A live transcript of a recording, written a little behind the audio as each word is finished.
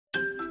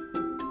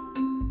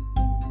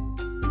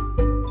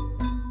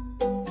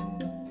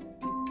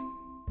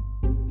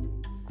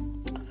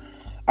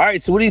All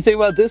right, so what do you think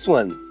about this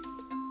one?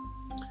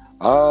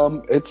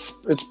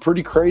 It's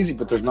pretty crazy,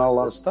 but there's not a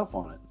lot of stuff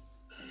on it.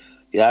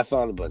 Yeah, I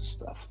found a bunch of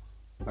stuff.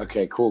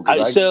 Okay, cool.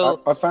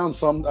 I found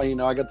some.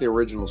 I got the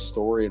original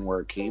story and where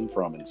it came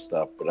from and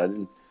stuff, but I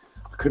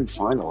couldn't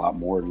find a lot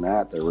more than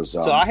that. There was.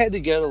 So I had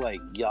to go to like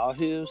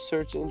Yahoo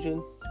search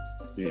engine.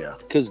 Yeah.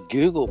 Because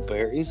Google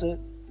buries it.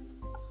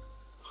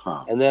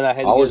 Huh. And then I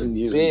had. I wasn't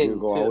using Bing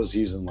Google. too. I was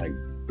using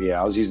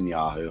I was using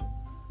Yahoo.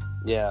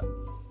 Yeah.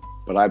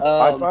 But I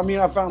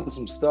found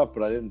some stuff,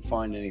 but I didn't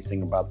find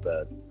anything about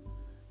that.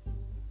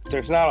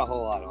 There's not a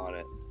whole lot on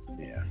it.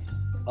 Yeah.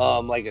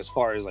 Like as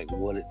far as like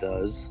what it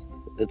does,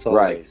 it's all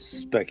Right. like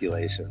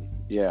speculation.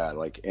 Yeah,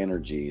 like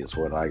energy is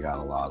what I got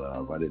a lot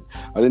of. I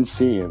didn't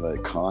see any of the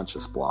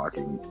conscious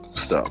blocking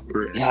stuff.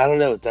 Yeah, I don't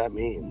know what that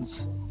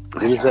means.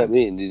 What does that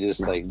mean? Do you just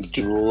like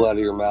drool out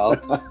of your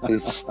mouth? You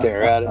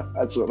stare at it?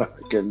 That's what I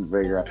couldn't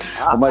figure out.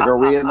 I'm like, are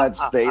we in that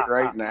state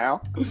right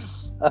now?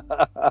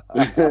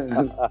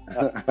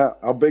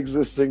 How big's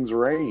this thing's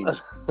range?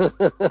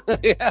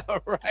 Yeah,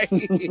 right.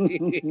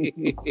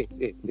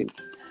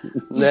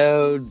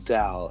 No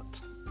doubt.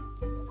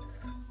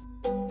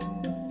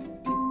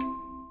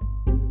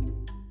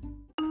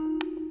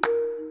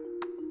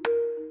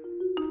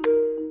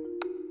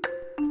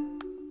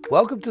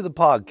 Welcome to the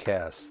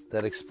podcast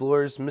that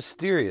explores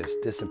mysterious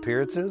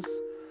disappearances,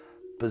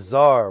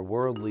 bizarre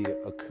worldly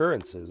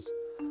occurrences,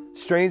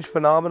 strange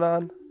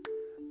phenomenon,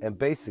 and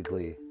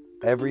basically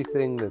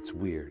everything that's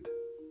weird.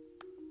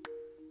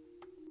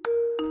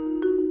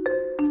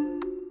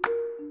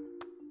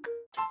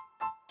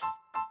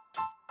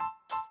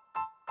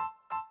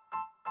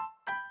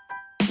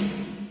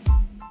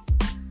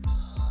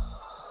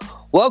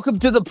 Welcome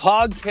to the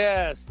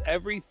podcast,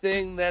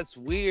 Everything That's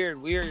Weird.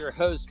 We are your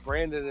hosts,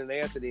 Brandon and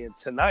Anthony, and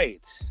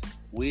tonight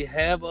we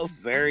have a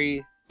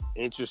very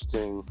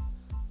interesting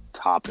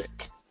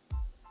topic.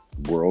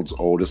 World's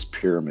oldest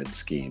pyramid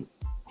scheme.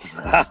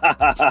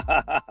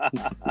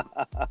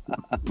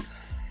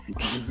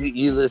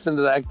 You listen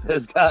to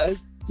those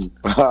guys?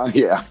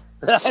 Yeah.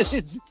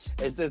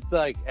 It's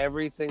like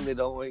everything they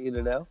don't want you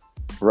to know.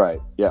 Right.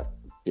 Yeah.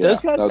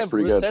 Those guys that was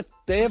pretty good.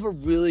 They have a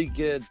really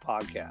good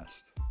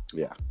podcast.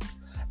 Yeah.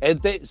 And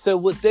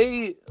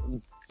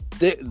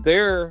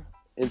their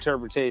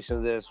interpretation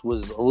of this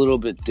was a little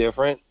bit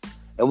different,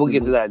 and we'll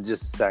get to that in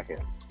just a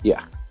second.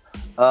 Yeah.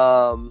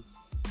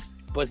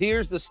 But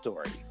here's the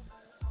story.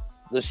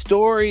 The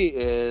story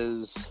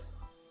is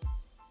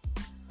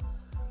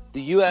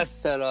the U.S.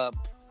 set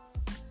up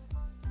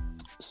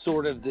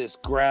sort of this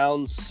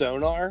ground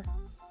sonar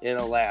in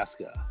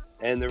Alaska.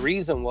 And the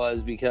reason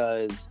was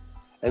because,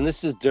 and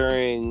this is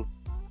during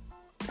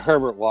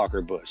Herbert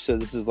Walker Bush. So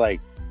this is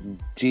like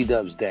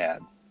G-Dub's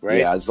dad, right?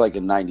 Yeah, it's like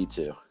in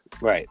 92.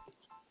 Right.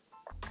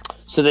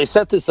 So they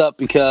set this up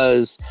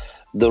because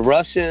the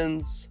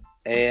Russians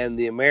and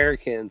the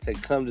Americans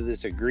had come to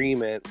this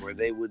agreement where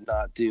they would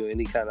not do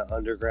any kind of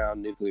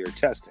underground nuclear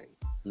testing.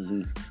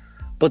 Mm-hmm.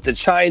 But the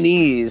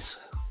Chinese,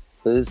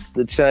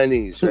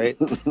 right?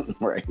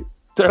 Right.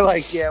 They're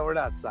like, yeah, we're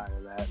not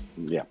signing that.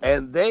 Yeah.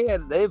 And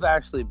they've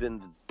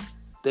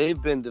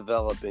been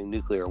developing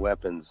nuclear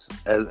weapons,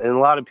 and a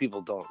lot of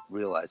people don't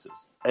realize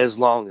this, as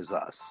long as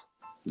us.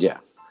 Yeah.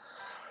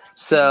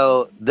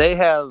 So they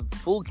have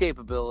full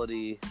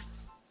capability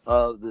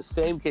of the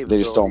same capability.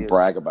 They just don't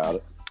brag about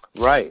it.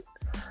 Right.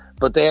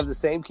 But they have the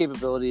same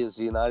capability as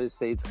the United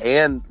States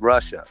and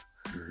Russia.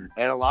 Mm-hmm.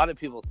 And a lot of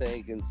people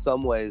think in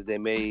some ways they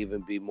may even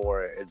be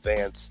more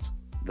advanced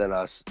than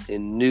us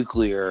in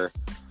nuclear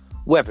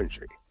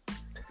weaponry.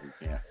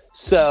 Yeah.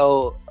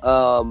 So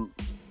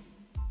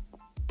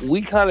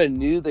we kind of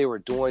knew they were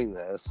doing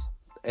this,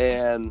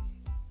 and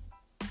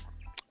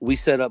we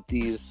set up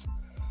these.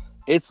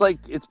 It's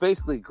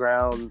basically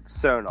ground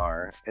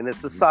sonar, and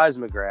it's a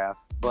seismograph,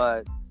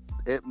 but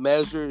it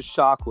measures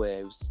shock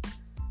waves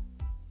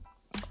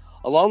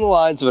along the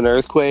lines of an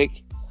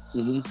earthquake,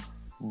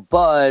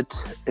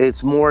 but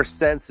it's more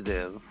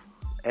sensitive,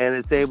 and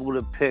it's able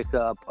to pick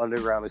up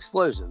underground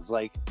explosions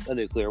like a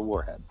nuclear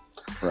warhead.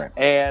 Right.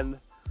 And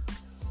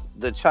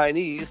the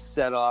Chinese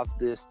set off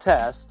this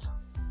test,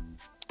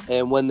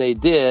 and when they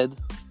did,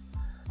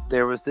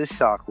 there was this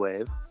shock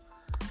wave,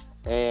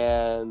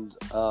 and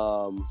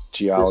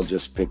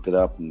geologists picked it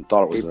up and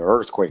thought it was an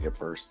earthquake at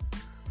first.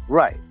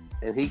 Right.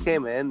 And he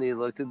came in and he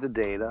looked at the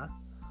data,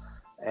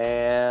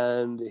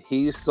 and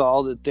he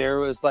saw that there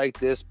was like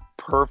this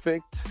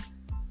perfect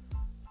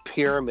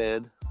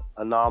pyramid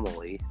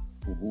anomaly.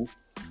 Mm-hmm.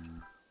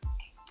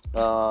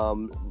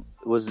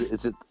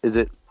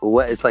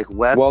 It's like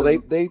west. Well, they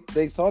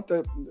thought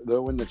that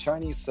when the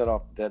Chinese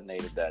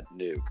detonated that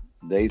nuke,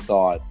 they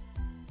thought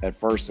at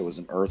first it was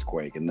an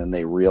earthquake, and then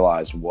they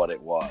realized what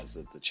it was,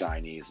 that the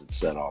Chinese had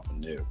set off a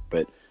nuke.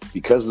 But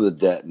because of the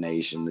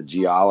detonation, the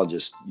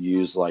geologists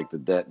used like the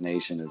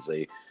detonation as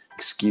a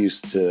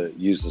excuse to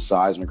use the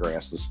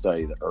seismographs to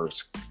study the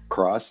Earth's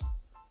crust.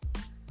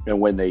 And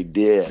when they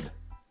did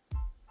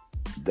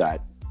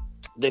that,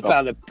 they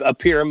found a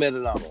pyramid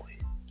anomaly.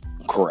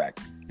 Correct.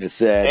 It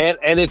said,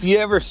 and if you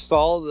ever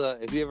saw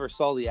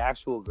the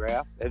actual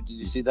graph, did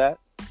you see that?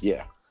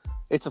 yeah,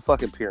 It's a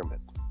fucking pyramid.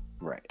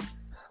 right.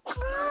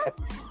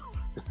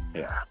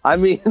 Yeah. I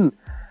mean,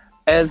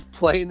 as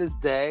plain as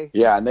day.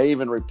 Yeah, and they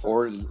even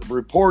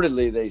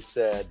reportedly they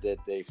said that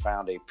they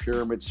found a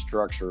pyramid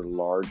structure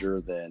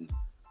larger than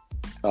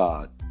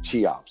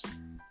Cheops,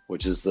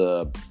 which is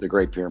the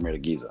Great Pyramid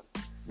of Giza.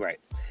 Right.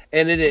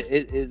 And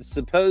it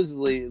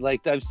supposedly,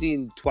 like, I've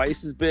seen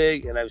twice as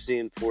big and I've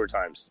seen 4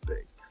 times as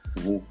big.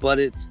 Mm-hmm. But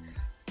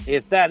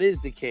if that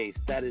is the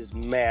case, that is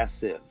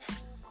massive.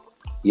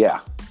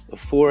 Yeah.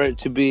 For it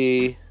to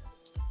be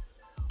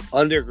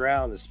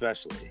underground,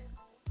 especially.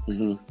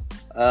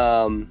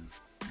 Mm-hmm.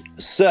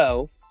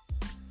 So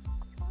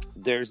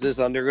there's this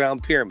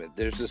underground pyramid.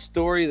 There's a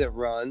story that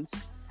runs,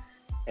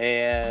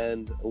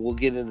 and we'll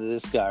get into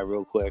this guy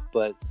real quick,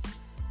 but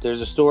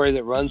there's a story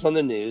that runs on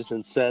the news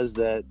and says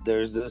that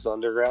there's this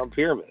underground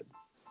pyramid.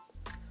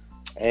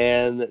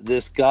 And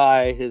this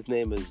guy, his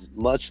name is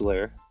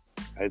Muchler,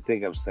 I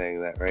think I'm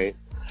saying that right,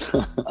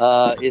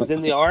 is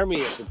in the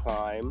army at the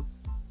time,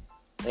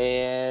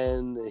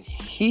 and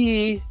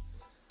he's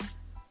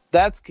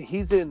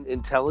in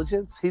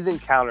intelligence. He's in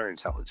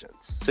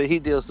counterintelligence, so he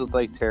deals with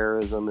like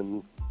terrorism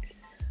and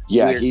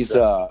he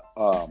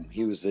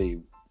was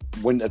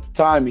when at the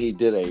time he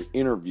did a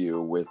interview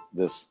with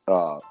this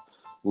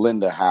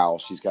Linda Howe.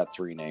 She's got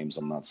 3 names.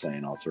 I'm not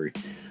saying all 3.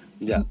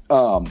 Yeah.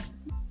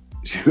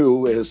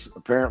 Who is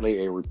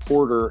apparently a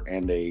reporter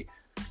and a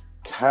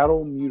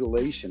cattle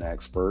mutilation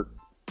expert.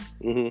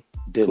 Mm-hmm.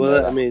 Didn't well,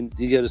 know that. I mean,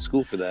 you go to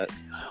school for that.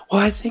 Well,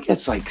 I think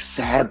it's like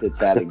sad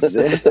that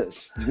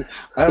exists.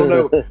 I don't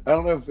know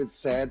if it's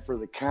sad for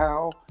the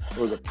cow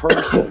or the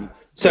person.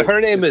 So her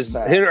name is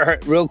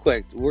real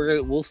quick.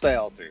 We'll say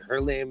all 3.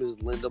 Her name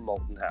is Linda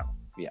Moulton Howe.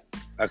 Yeah.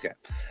 Okay.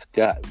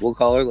 God, we'll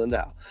call her Linda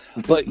Howe.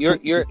 But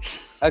you're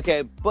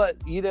okay. But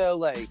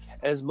like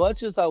as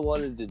much as I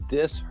wanted to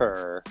diss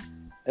her,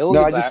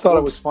 I just thought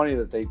it was funny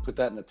that they put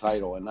that in the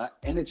title,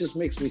 and it just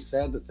makes me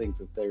sad to think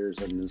that there's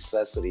a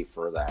necessity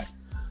for that.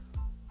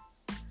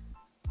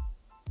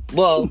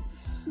 Well,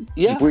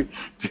 yeah, you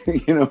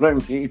know what I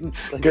mean?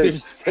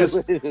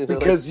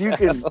 Because you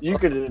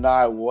can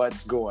deny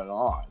what's going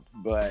on,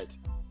 but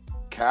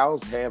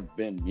cows have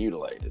been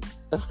mutilated.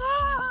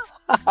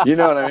 You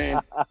know what I mean?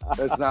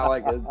 That's not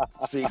like a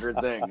secret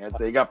thing.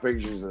 They got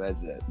pictures of that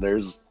shit.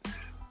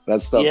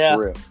 That stuff's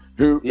real.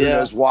 Who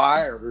knows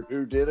why or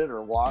who did it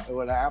or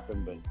what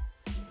happened? But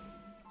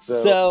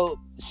so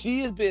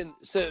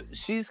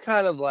she's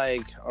kind of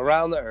like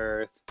around the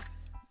earth,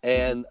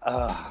 and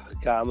God,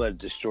 I'm gonna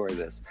destroy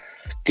this.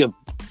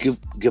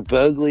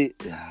 Gabogli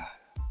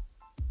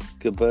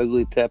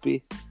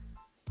Tepe.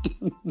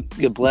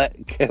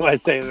 Can I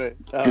say that?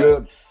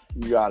 Good.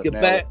 You got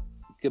it.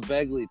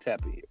 Gabegli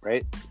Tepe,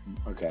 right?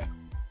 Okay.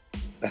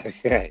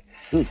 Okay.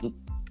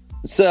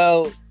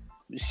 So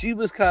she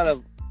was kind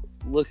of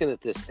looking at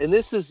this, and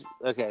this is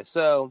okay.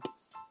 So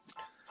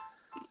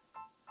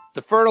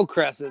the Fertile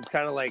Crescent is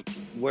kind of like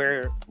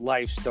where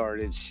life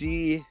started.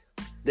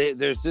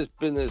 There's just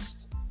been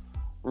this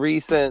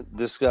recent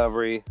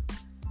discovery,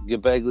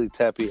 Gabegli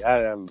Tepe.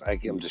 I'm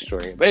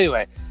destroying it, but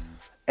anyway,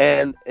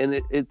 and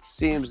it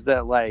seems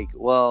that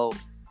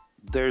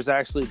there's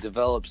actually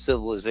developed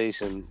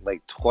civilization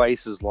like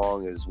twice as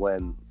long as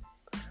when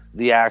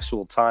the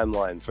actual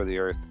timeline for the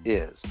Earth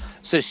is.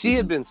 So she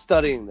had been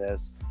studying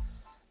this.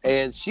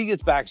 And she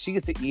gets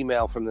an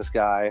email from this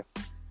guy,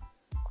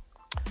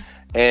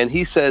 and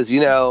he says,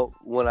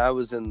 when I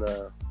was in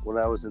the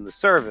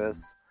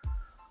service,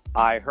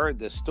 I heard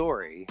this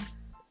story,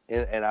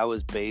 and I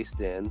was based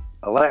in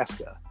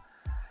Alaska,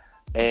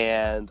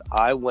 and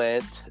I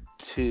went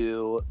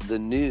to the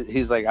news.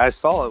 He's like, I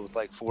saw it with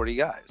like 40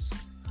 guys.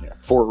 Yeah,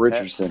 Fort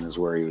Richardson is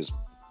where he was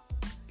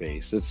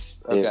based.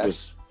 It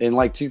was in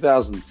like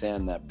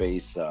 2010 that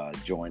base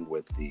joined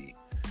with the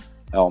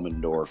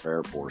Elmendorf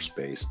Air Force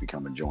Base,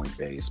 become a joint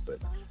base, but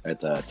at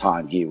the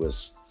time he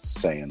was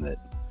saying that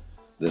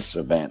this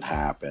event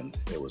happened,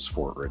 it was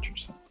Fort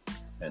Richardson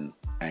in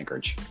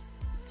Anchorage.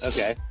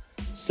 Okay,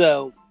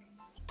 so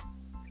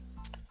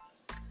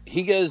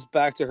he goes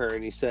back to her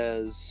and he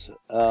says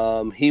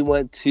he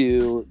went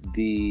to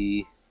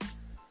the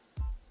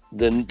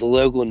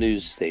local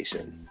news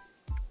station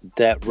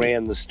that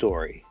ran the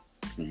story,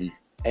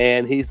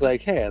 and he's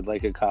like, "Hey, I'd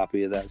like a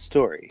copy of that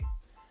story."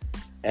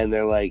 And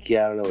they're like,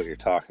 "Yeah, I don't know what you're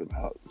talking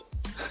about."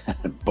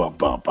 Bum,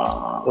 bum,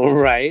 bum.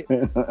 Right.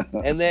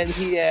 And then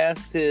he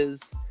asked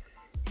his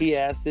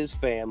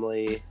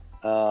family,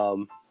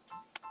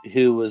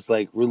 who was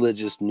like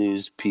religious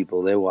news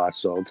people. They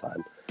watched all the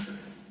time.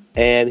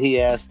 And he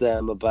asked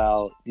them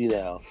about,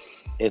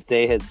 if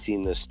they had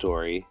seen this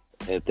story,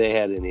 if they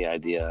had any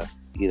idea,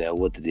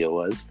 what the deal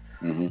was.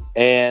 Mm-hmm.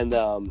 And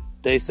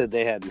they said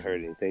they hadn't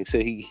heard anything. So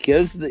he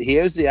goes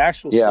the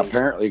actual station.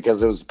 Apparently,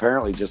 because it was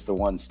apparently just the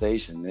one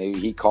station.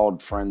 He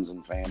called friends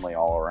and family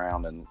all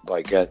around and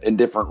like in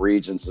different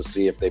regions to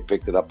see if they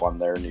picked it up on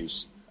their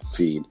news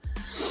feed.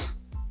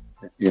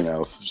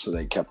 So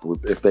they kept,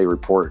 if they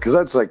reported, because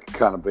that's like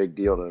kind of big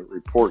deal to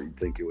report. You'd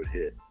think it would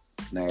hit.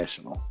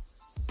 national.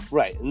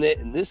 Right. And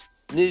this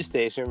news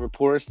station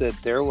reports that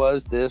there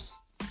was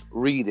this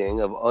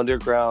reading of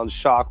underground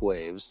shock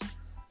waves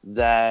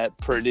that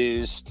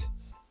produced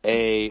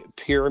a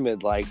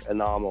pyramid-like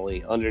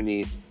anomaly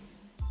underneath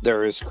the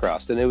Earth's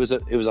crust. And it was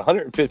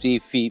 150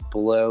 feet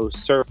below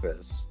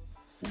surface.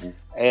 Mm-hmm.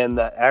 And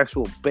the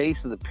actual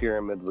base of the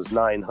pyramid was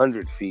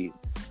 900 feet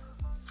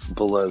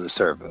below the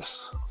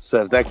surface.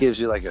 So if that gives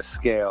you like a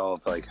scale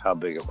of like how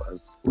big it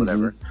was,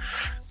 whatever.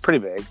 Mm-hmm. Pretty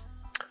big.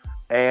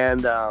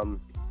 And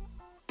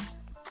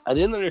I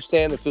didn't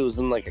understand if it was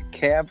in like a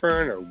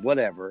cavern or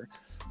whatever,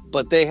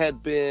 but they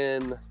had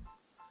been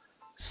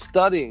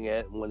studying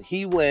it. When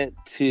he went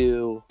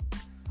to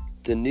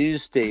the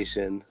news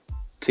station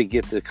to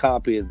get the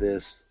copy of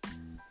this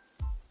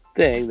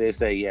thing, they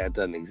say, yeah, it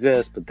doesn't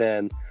exist. But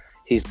then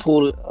he's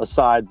pulled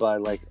aside by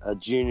like a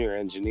junior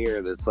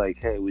engineer that's like,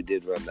 hey, we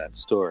did run that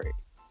story.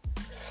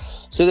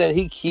 So then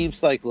he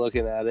keeps like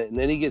looking at it, and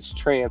then he gets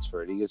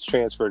transferred. He gets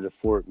transferred to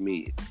Fort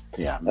Meade.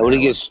 Yeah, and when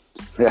he gets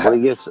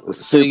the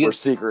super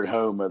secret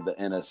home of the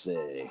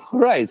NSA.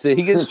 Right. So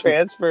he gets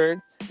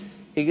transferred.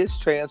 He gets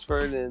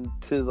transferred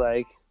into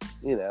like,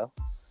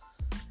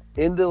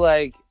 into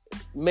like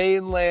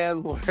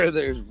mainland where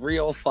there's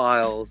real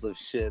files of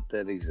shit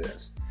that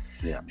exist.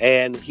 Yeah.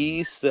 And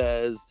he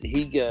says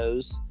he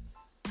goes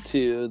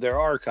to their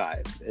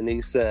archives and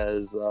he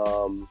says,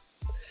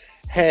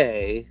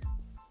 hey.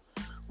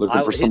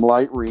 Looking for some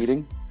light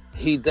reading.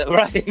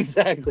 Right,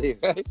 exactly.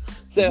 Right.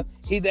 So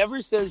he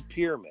never says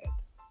pyramid.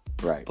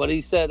 Right. But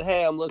he said,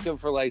 hey, I'm looking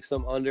for like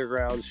some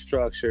underground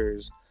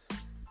structures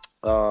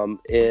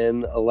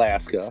in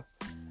Alaska.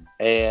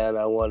 And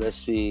I want to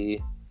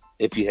see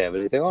if you have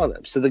anything on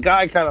them. So the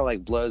guy kind of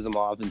like blows him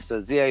off and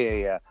says,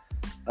 yeah.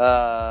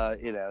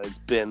 It's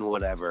been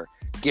whatever.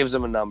 Gives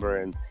him a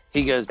number and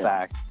he goes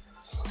back.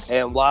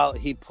 And while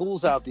he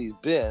pulls out these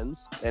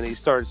bins and he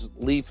starts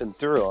leafing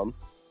through them,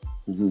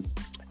 mm-hmm.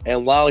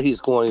 And while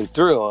he's going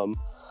through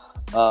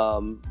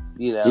them,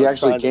 he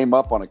actually came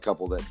up on a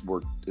couple that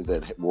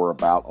were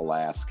about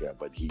Alaska,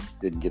 but he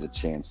didn't get a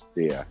chance.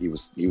 Yeah, he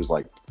was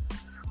like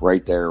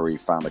right there where he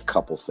found a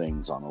couple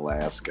things on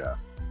Alaska.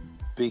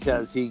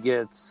 Because he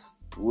gets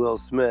Will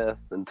Smith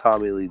and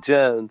Tommy Lee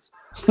Jones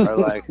are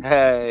like,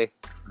 hey.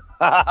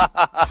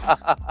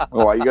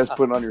 Why you guys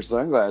putting on your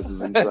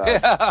sunglasses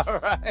inside?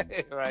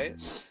 Yeah,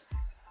 right.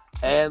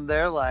 And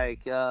they're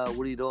like, what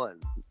are you doing?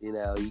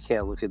 You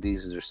can't look at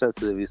these as they're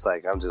sensitive. He's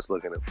like, I'm just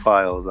looking at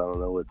files. I don't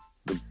know what's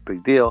the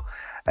big deal.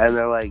 And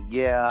they're like,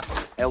 yeah.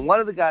 And one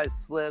of the guys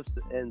slips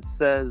and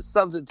says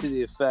something to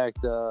the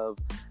effect of,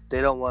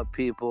 they don't want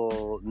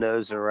people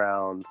nosing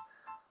around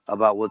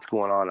about what's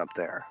going on up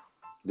there.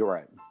 You're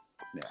right.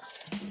 Yeah.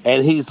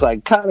 And he's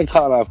like kind of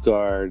caught off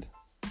guard.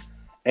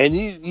 And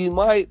you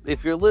might,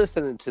 if you're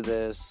listening to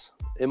this,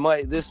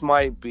 this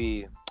might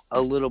be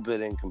a little bit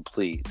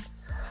incomplete.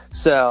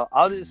 So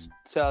I'll just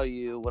tell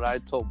you what I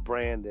told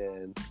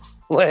Brandon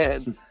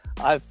when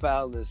I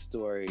found this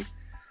story.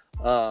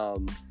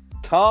 Tom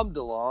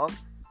DeLonge,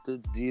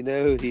 do you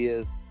know who he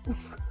is?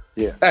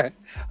 Yeah.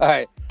 All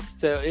right.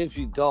 So if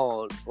you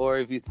don't, or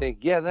if you think,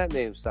 yeah, that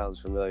name sounds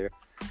familiar,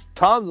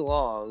 Tom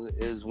DeLonge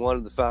is one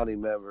of the founding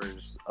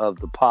members of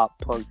the pop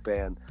punk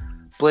band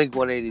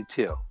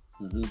Blink-182.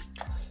 Mm-hmm.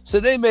 So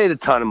they made a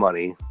ton of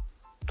money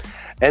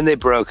and they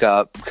broke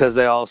up because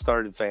they all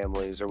started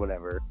families or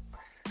whatever.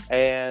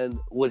 And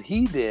what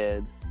he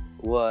did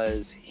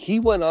was he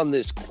went on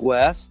this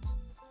quest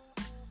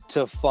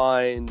to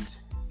find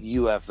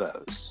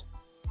UFOs.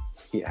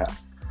 Yeah.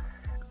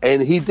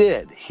 And he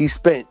did. He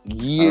spent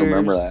years. I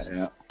remember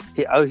that,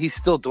 yeah. He's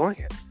still doing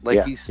it. Like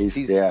yeah, he's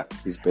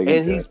big.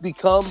 And he's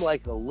become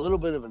like a little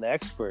bit of an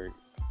expert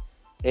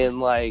in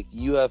like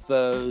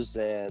UFOs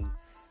and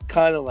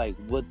kind of like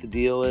what the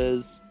deal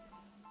is.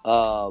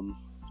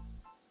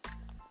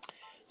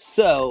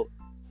 So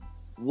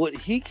what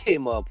he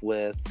came up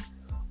with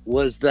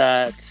was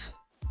that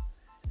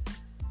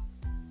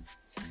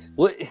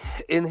what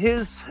in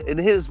his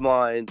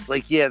mind,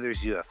 like, yeah, there's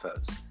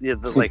UFOs, yeah,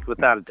 like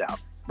without a doubt,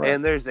 right.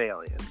 And there's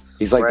aliens.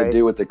 He's like the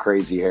dude with the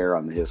crazy hair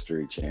on the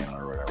History Channel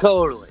or whatever.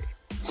 Totally,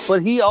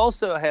 but he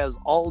also has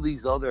all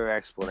these other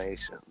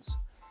explanations,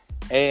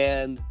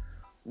 and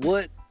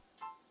what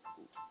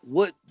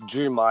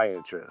drew my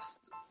interest.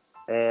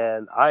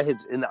 And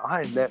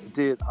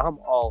dude, I'm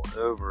all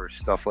over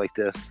stuff like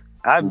this.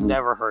 I've mm-hmm.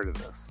 never heard of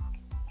this,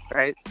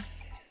 right?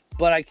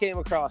 But I came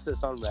across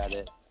this on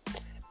Reddit,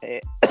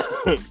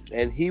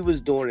 and he was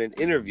doing an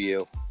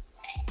interview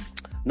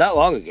not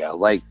long ago,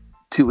 like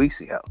 2 weeks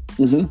ago.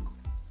 Mm-hmm.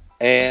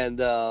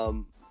 And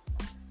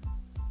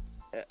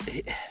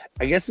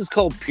I guess it's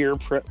called Pure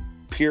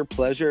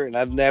Pleasure, and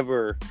I've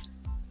never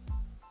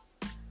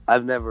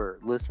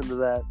listened to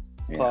that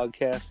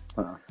podcast.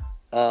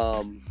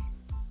 Uh-huh.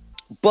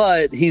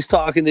 But he's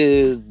talking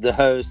to the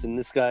host, and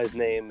this guy's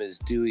name is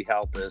Dewey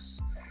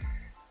Halpus.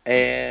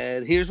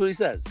 And here's what he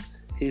says.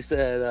 He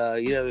said,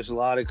 there's a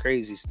lot of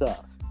crazy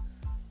stuff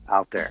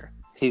out there.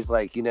 He's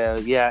like,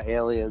 yeah,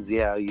 aliens,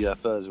 yeah,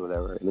 UFOs,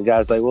 whatever. And the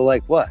guy's like, well,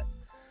 like what?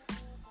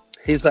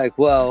 He's like,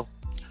 well,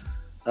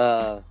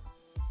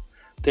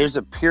 there's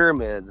a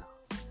pyramid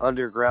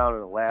underground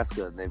in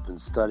Alaska, and they've been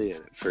studying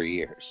it for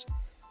years.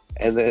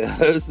 And the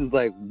host is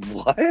like,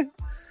 what?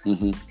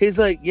 Mm-hmm. He's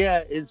like,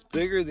 yeah, it's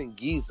bigger than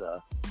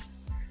Giza.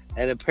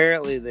 And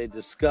apparently they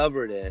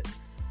discovered it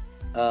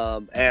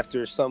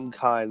after some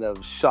kind of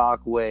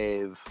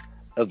shockwave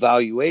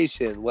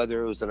evaluation,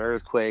 whether it was an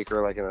earthquake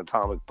or like an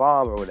atomic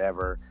bomb or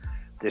whatever.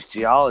 This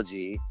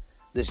geologist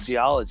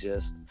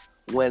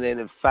went in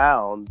and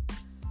found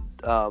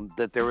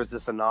that there was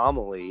this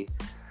anomaly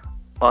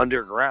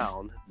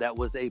underground that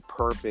was a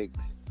perfect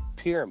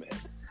pyramid.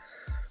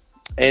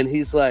 And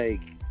he's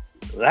like,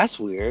 that's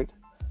weird.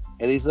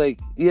 And he's like,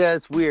 yeah,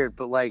 it's weird,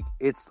 but like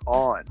it's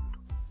on.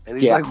 And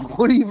he's like,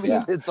 what do you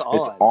mean it's on?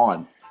 It's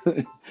on.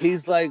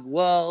 He's like,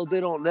 well, they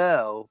don't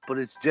know, but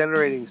it's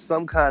generating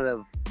some kind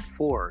of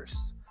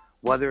force,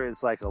 whether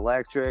it's like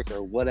electric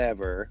or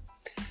whatever.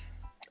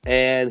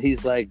 And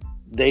he's like,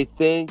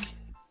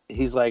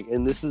 he's like,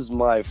 and this is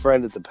my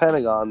friend at the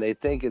Pentagon, they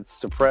think it's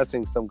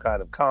suppressing some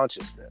kind of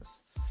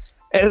consciousness.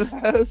 And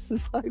the host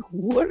is like,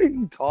 what are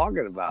you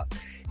talking about?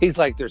 He's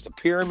like, there's a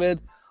pyramid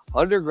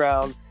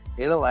underground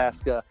in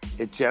Alaska.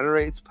 It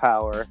generates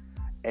power,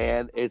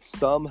 and it's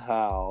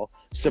somehow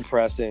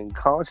suppressing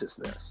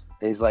consciousness.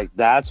 And he's like,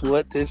 that's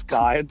what this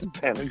guy at the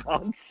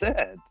Pentagon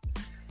said.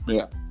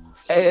 Yeah.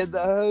 And the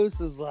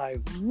host is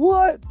like,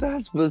 what?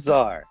 That's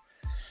bizarre.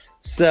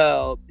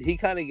 So he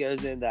kind of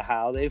goes into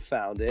how they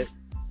found it.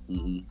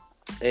 Mm-hmm.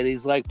 And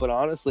he's like, but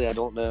honestly, I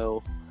don't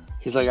know.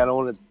 He's like, I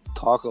don't want to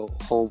talk a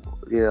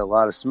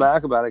lot of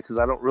smack about it because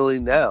I don't really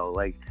know.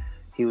 Like,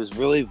 he was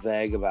really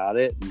vague about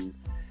it. And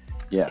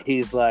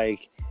he's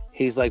like,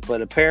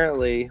 but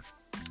apparently,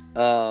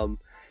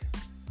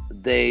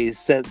 they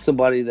sent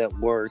somebody that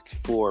worked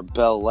for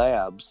Bell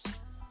Labs,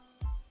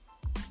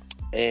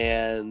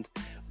 and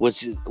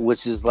which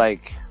is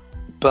like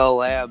Bell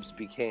Labs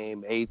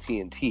became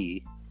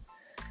AT&T,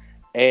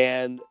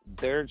 and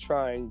they're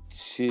trying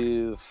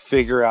to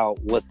figure out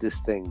what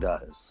this thing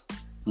does.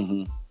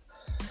 Mm-hmm.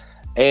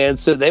 And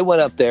so they went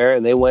up there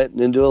and they went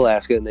into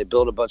Alaska and they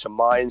built a bunch of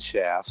mine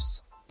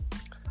shafts,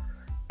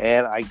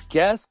 and I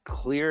guess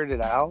cleared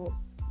it out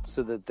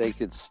so that they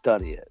could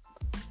study it.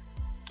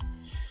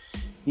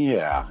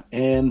 Yeah,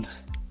 and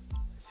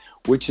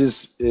which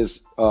is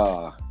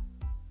I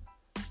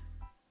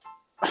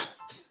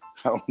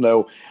don't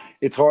know.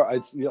 It's hard.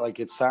 It's like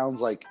it sounds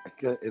like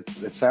it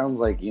sounds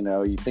like, you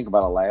know, you think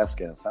about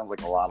Alaska, it sounds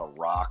like a lot of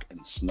rock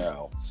and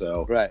snow.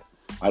 So right.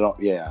 I don't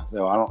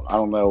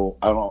know.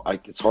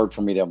 It's hard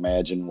for me to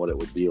imagine what it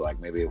would be like.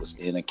 Maybe it was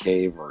in a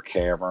cave or a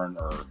cavern,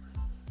 or,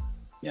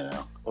 you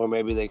know, or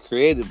maybe they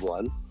created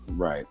one.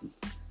 Right.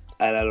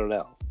 And I don't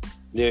know.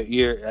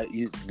 You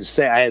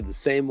I had the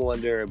same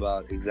wonder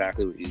about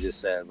exactly what you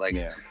just said. Like,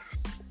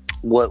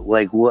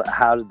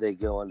 how did they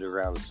go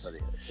underground to study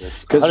it?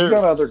 Because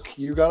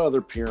you got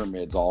other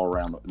pyramids all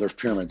around. There's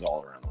pyramids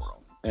all around the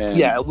world. And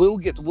we'll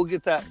get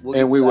that.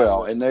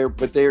 Will. And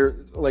they're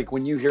like,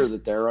 when you hear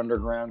that they're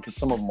underground, because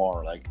some of them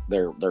are like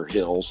they're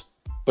hills,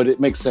 but it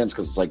makes sense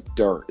because it's like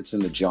dirt. It's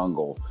in the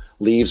jungle.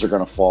 Leaves are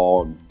going to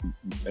fall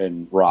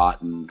and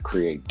rot and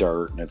create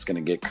dirt, and it's going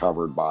to get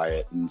covered by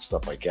it and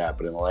stuff like that.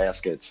 But in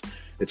Alaska,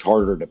 it's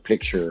harder to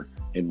picture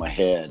in my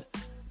head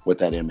what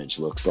that image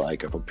looks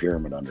like of a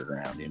pyramid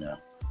underground, you know?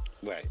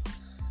 Right.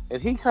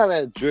 And he kind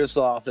of drifts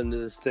off into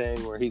this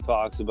thing where he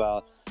talks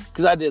about,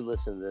 because I did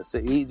listen to this,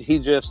 he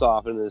drifts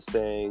off into this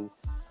thing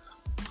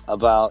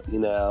about, you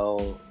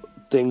know,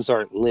 things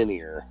aren't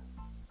linear.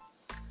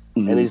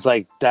 Mm-hmm. And he's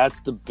like,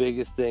 that's the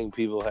biggest thing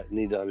people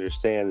need to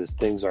understand is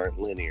things aren't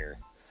linear.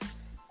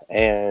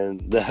 And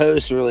the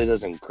host really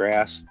doesn't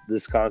grasp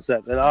this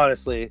concept. And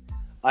honestly,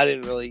 I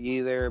didn't really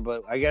either.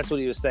 But I guess what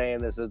he was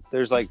saying is that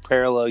there's like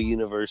parallel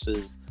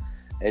universes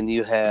and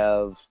you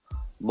have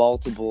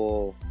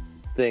multiple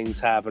things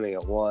happening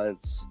at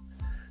once.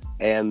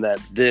 And that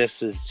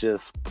this is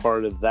just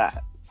part of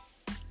that.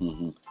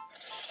 Mm-hmm.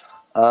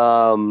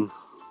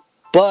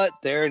 But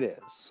there it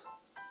is.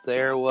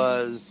 There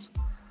was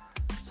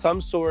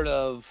some sort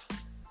of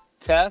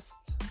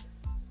test,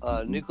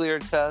 nuclear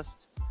test,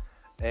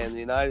 and the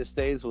United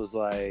States was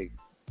like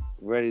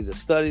ready to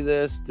study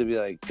this, to be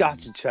like,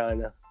 gotcha,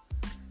 China.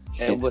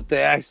 And what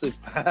they actually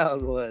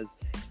found was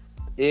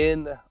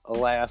in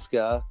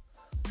Alaska,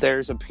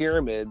 there's a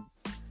pyramid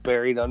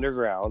buried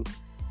underground,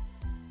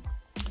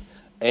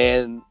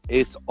 and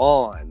it's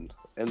on.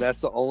 And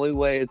that's the only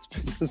way it's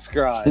been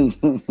described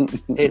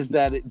is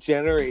that it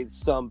generates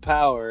some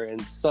power, and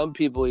some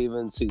people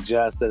even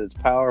suggest that it's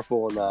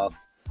powerful enough,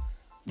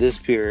 this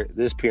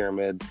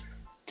pyramid,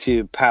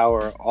 to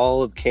power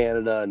all of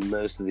Canada and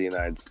most of the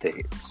United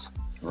States.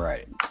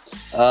 Right.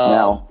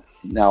 Now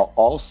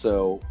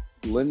also,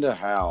 Linda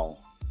Howe,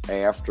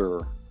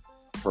 after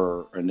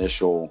her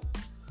initial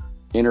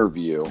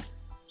interview,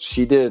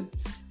 she did,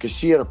 because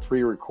she had a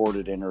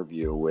pre-recorded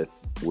interview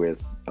with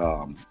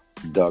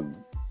Doug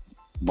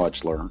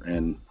Muchler,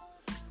 and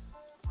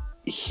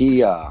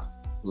he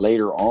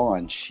later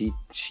on she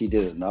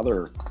did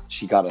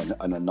she got an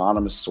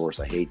anonymous source.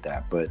 I hate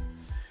that, but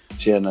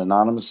she had an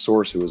anonymous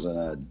source who was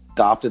in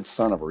adopted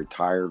son of a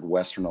retired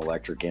Western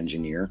Electric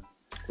engineer.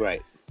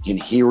 Right.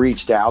 And he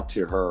reached out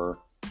to her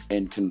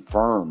and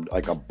confirmed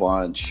like a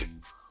bunch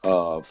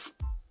of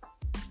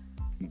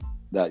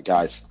that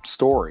guy's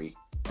story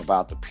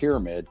about the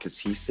pyramid, because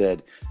he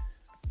said,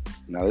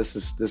 now this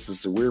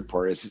is the weird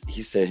part, is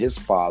he said his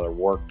father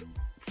worked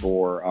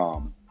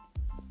for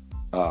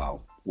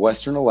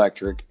Western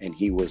Electric, and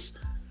he was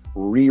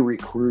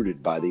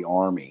re-recruited by the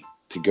Army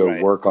to go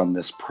work on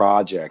this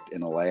project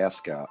in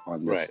Alaska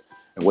on this,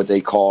 and what they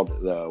called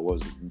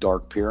was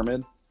Dark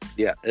Pyramid.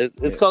 Yeah,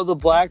 it's called the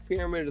Black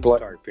Pyramid or the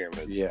Dark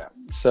Pyramid. Yeah.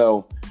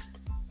 So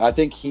I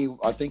think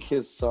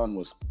his son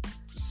was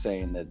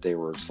saying that they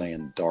were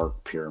saying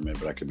Dark Pyramid,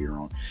 but I could be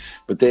wrong.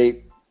 But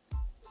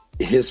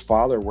his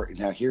father worked.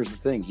 Now here's the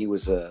thing: he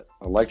was a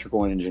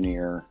electrical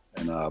engineer,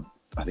 and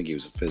I think he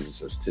was a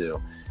physicist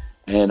too.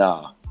 And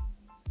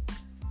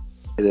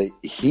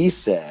he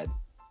said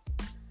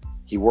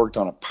he worked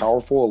on a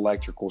powerful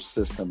electrical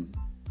system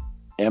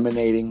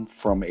emanating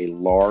from a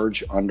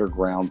large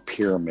underground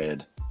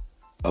pyramid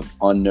of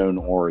unknown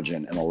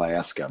origin in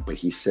Alaska. But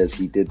he says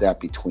he did that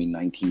between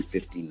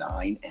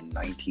 1959 and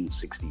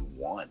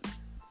 1961.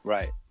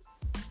 Right.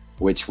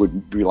 Which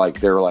would be like,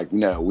 they were like,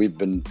 no, we've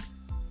been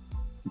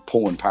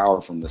pulling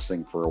power from this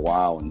thing for a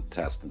while and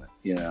testing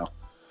it,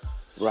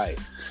 Right.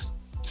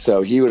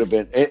 So he would have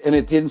been, and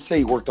it didn't say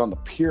he worked on the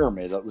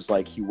pyramid. It was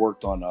like he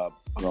worked on an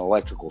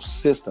electrical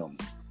system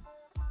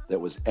that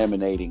was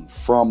emanating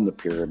from the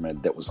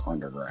pyramid that was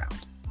underground.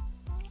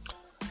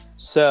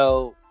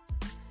 So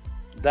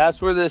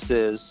that's where this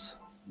is.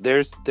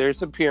 There's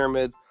a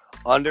pyramid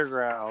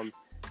underground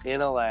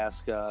in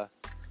Alaska,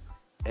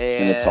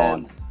 and it's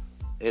on.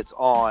 It's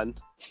on,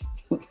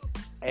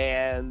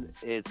 and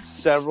it's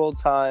several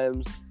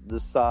times the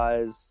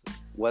size,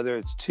 whether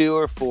it's 2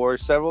 or 4,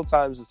 several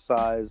times the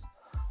size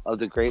of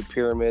the Great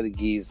Pyramid of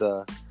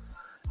Giza.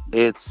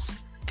 It's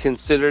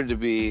considered to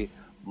be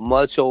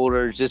much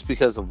older just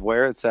because of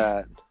where it's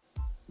at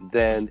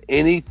than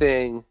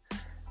anything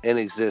in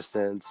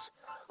existence.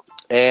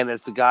 And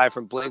as the guy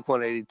from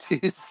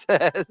Blink-182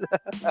 said,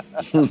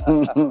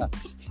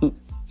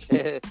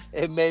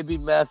 it may be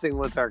messing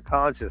with our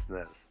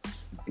consciousness.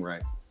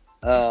 Right.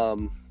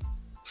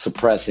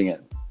 Suppressing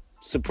it.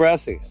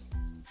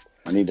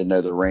 I need to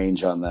know the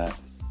range on that.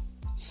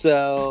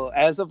 So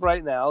as of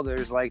right now,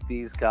 there's like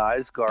these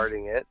guys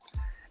guarding it.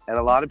 And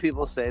a lot of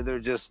people say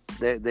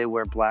they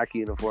wear black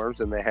uniforms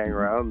and they hang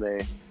around.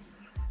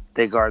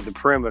 They guard the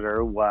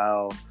perimeter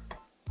while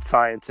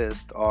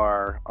scientists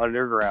are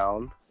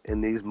underground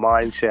in these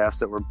mine shafts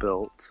that were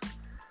built,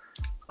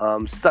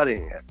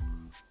 studying it.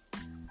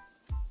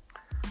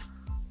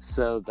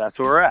 So that's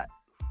where we're at.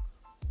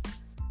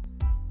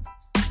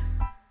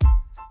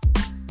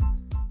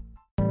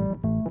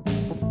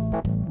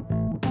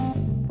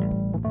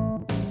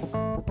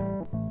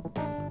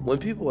 When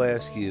people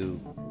ask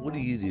you, what do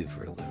you do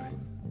for a living?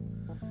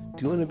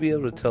 Do you want to be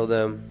able to tell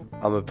them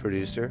I'm a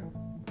producer?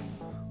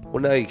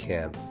 Well, now you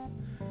can.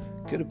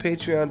 Go to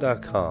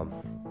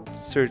patreon.com,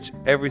 search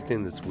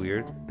everything that's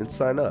weird, and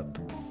sign up.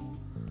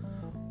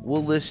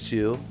 We'll list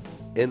you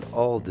in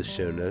all of the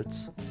show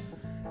notes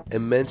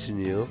and mention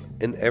you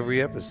in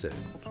every episode.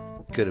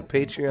 Go to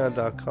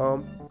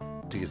patreon.com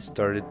to get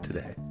started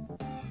today.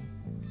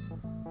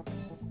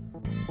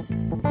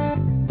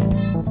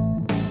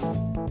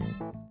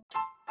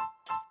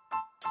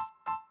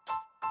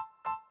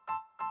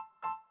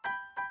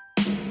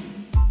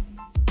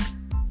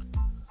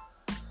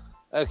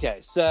 Okay,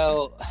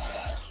 so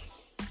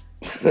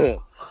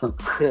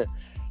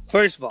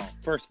first of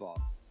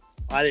all,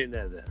 I didn't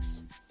know this.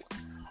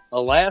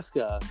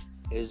 Alaska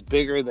is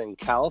bigger than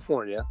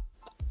California,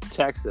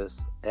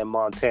 Texas, and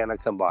Montana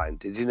combined.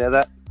 Did you know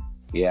that?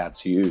 Yeah,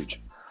 it's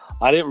huge.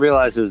 I didn't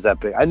realize it was that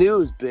big. I knew it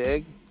was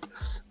big,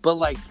 but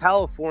like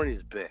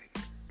California's big.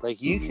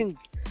 Like you can,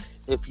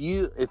 if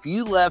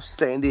you left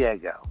San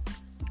Diego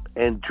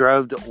and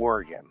drove to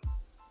Oregon,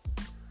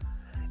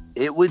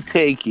 it would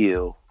take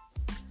you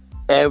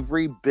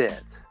every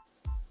bit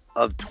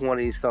of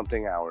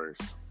 20-something hours.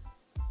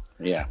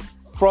 Yeah.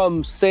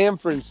 From San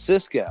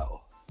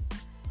Francisco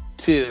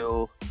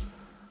to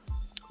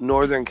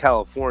Northern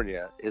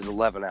California is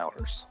 11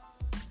 hours.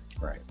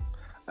 Right.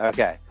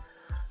 Okay.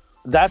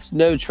 That's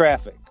no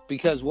traffic,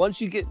 because once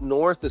you get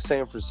north of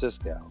San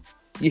Francisco,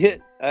 you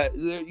hit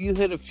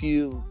a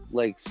few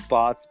like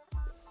spots,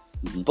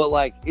 but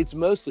like it's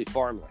mostly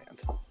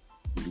farmland.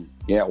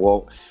 Yeah,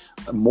 well,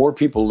 more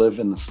people live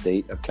in the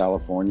state of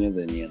California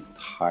than the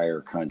entire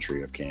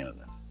country of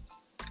Canada.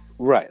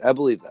 Right, I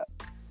believe that.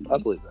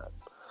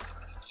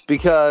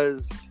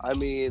 Because, I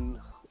mean,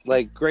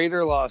 like,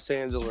 greater Los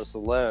Angeles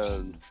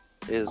alone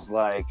is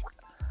like,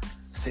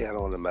 see, I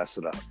don't want to mess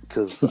it up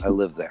because I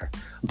live there.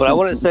 But I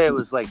want to say it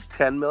was like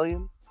 10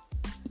 million.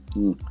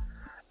 And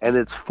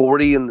it's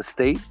 40 in the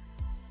state?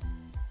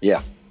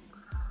 Yeah.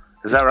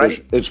 Is that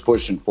right? It's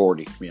pushing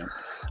 40, yeah.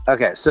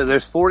 Okay, so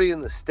there's 40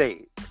 in the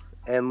state,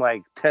 and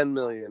like 10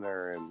 million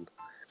are in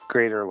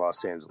greater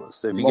Los Angeles.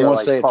 So if you want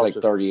to say it's like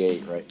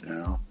 38 right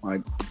now.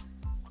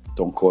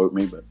 Don't quote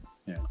me, but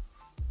yeah.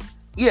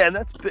 Yeah, and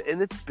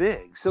it's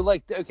big. So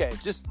like, okay,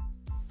 just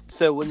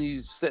so when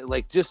you say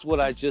like just what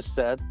I just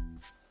said,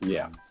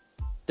 Yeah.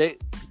 they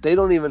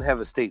don't even have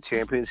a state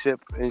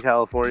championship in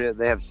California.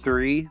 They have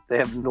 3. They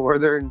have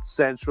Northern,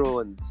 Central,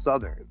 and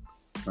Southern.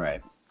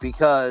 Right.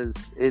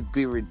 Because it'd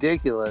be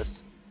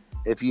ridiculous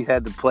if you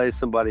had to play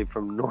somebody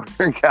from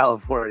Northern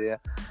California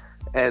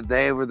and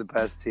they were the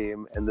best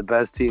team and the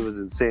best team was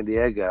in San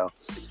Diego.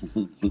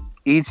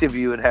 Each of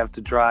you would have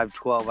to drive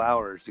 12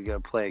 hours to go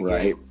play a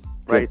game.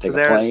 Right. Take a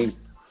plane.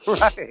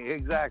 Right,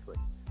 exactly.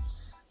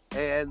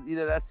 And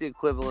that's the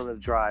equivalent of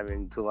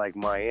driving to like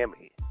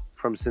Miami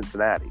from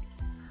Cincinnati.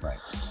 Right.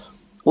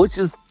 Which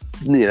is,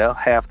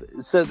 half.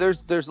 So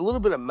there's a little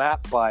bit of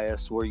map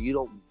bias where you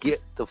don't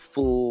get the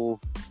full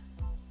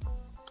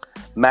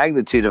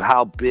magnitude of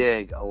how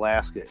big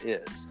Alaska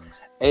is.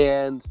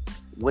 And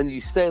when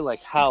you say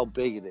like how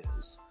big it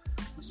is,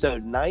 so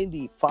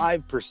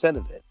 95%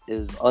 of it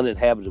is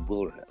uninhabited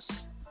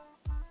wilderness.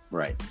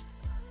 Right.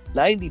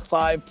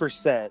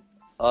 95%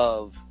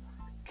 of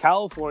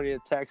California,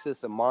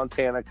 Texas, and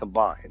Montana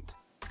combined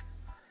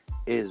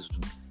is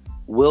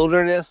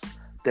wilderness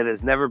that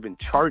has never been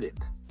charted.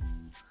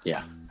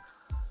 Yeah.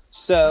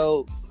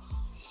 So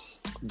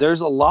there's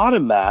a lot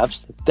of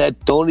maps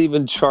that don't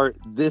even chart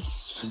this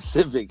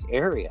specific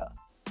area.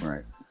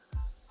 Right.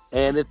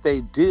 And if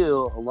they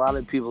do, a lot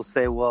of people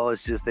say, well,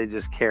 it's just they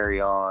just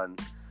carry on.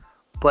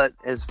 But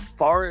as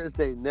far as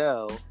they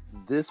know,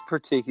 this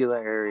particular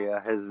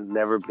area has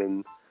never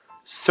been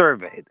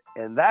surveyed.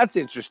 And that's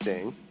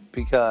interesting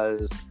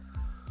because,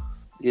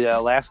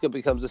 Alaska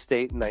becomes a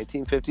state in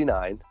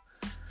 1959.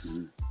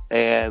 Mm-hmm.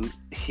 And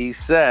he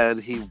said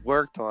he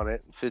worked on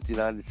it in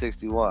 59 to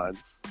 61,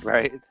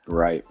 right?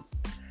 Right.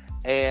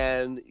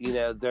 And,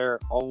 they're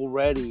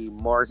already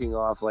marking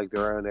off like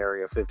their own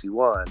Area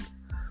 51.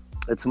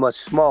 It's much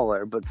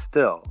smaller, but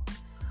still.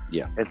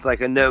 Yeah. It's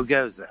like a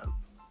no-go zone.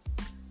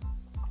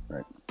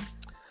 Right.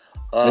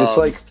 And it's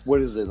like,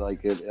 what is it?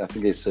 Like, I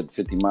think they said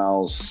 50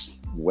 miles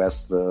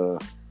west of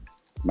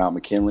Mount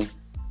McKinley.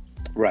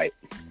 Right.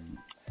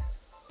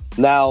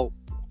 Now,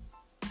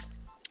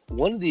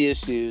 one of the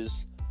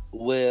issues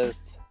with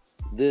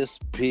this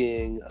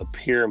being a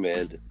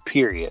pyramid,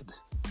 period,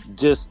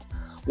 just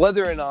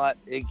whether or not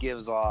it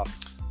gives off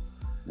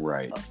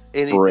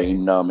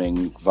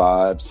brain-numbing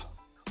vibes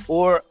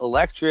or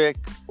electric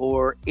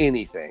or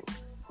anything,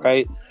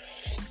 right,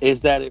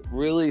 is that it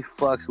really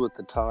fucks with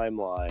the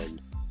timeline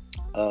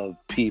of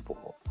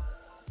people.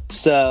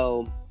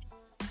 So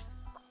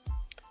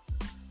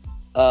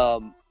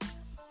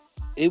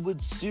it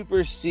would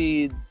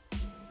supersede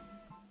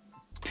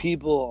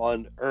people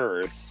on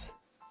Earth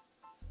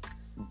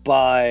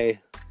by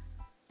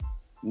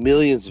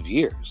millions of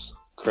years,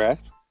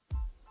 correct?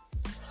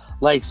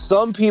 Like,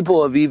 some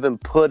people have even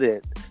put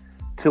it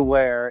to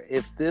where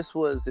if this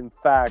was in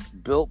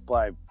fact built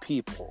by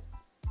people,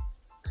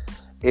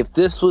 if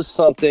this was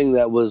something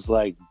that was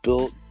like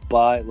built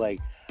by,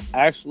 like,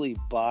 actually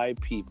by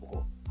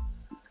people,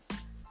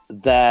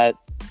 that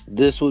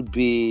this would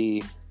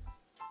be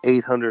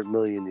 800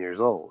 million years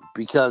old,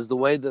 because the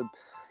way that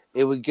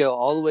it would go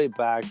all the way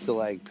back to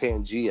like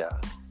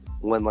Pangea,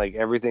 when like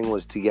everything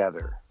was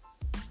together.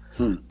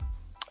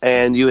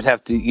 And you would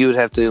have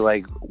to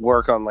like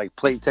work on like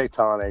plate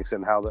tectonics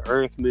and how the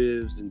earth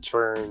moves and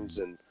churns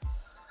and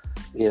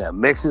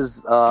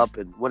mixes up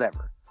and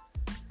whatever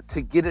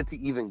to get it to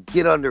even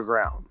get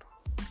underground,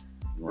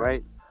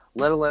 right?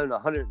 Let alone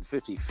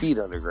 150 feet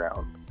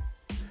underground,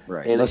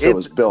 right? And unless it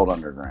was built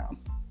underground.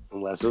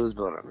 Unless it was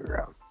built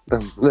underground,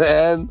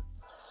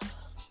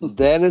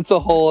 then it's a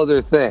whole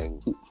other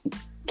thing.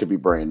 Could be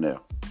brand new.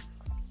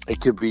 It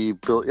could be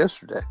built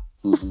yesterday.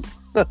 Mm-hmm.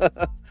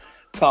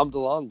 Tom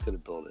DeLonge could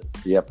have built it.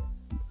 Yep.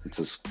 It's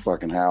his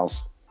fucking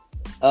house.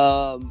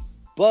 But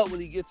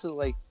when you get to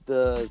like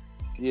the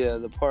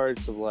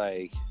parts of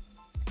like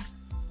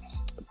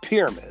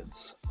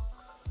pyramids,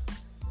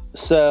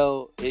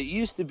 so it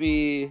used to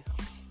be,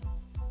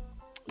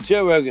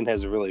 Joe Rogan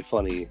has a really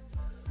funny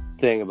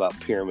thing about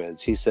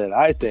pyramids. He said,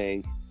 I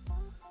think,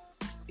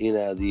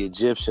 the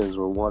Egyptians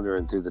were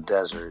wandering through the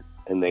desert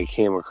and they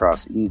came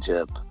across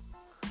Egypt.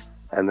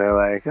 And they're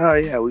like, oh,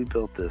 yeah, we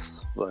built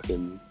this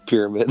fucking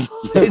pyramid.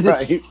 They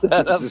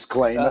just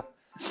claim it.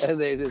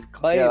 And they just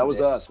claim it. Yeah, that was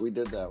us. We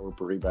did that. We're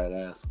pretty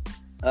badass.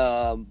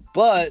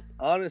 But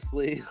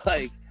honestly,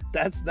 like,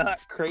 that's not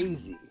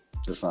crazy.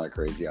 That's not a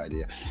crazy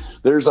idea.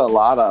 There's a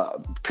lot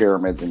of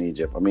pyramids in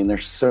Egypt. I mean,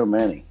 there's so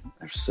many.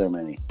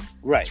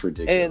 Right. It's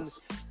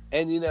ridiculous.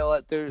 And you know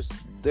what? There's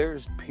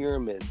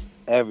pyramids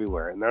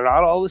everywhere. And they're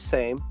not all the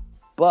same.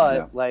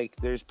 But, like,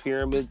 there's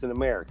pyramids in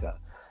America.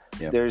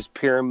 Yep. There's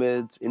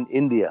pyramids in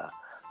India.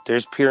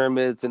 There's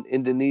pyramids in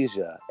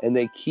Indonesia, and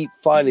they keep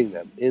finding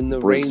them in the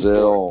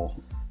Brazil,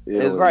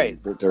 Italy, right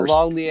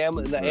along the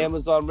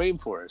Amazon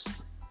rainforest.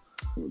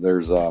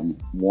 There's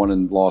one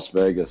in Las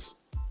Vegas.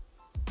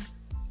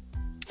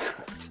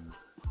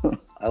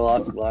 I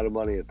lost a lot of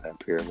money at that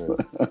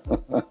pyramid.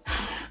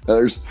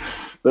 there's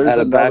at a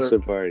another bachelor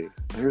party.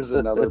 There's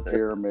another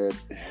pyramid.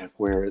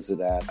 Where is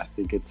it at? I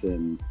think it's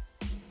in.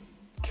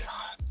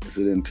 God, Is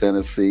it in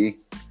Tennessee?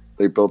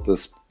 They built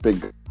this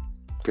big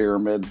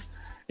pyramid,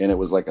 and it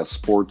was like a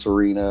sports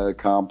arena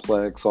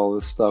complex, all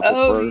this stuff at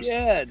first.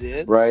 Yeah,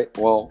 dude. Right?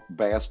 Well,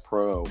 Bass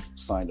Pro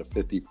signed a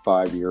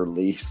 55-year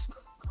lease.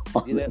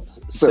 You know,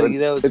 it's funny.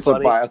 a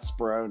Bass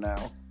Pro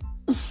now.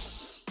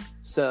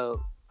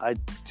 So I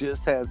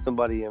just had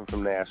somebody in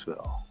from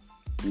Nashville.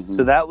 Mm-hmm.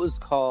 So that was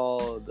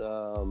called,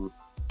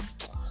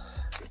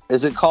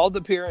 is it called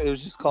the Pyramid? It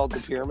was just called the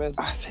Pyramid?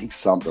 I think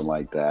something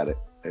like that.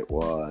 It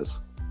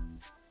was.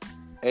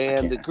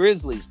 And the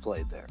Grizzlies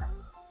played there.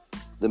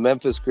 The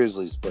Memphis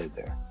Grizzlies played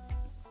there.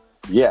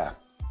 Yeah.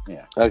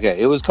 Okay,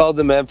 it was called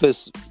the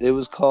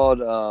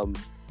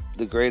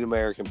Great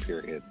American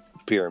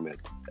Pyramid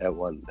at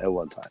one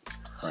time.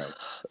 Right.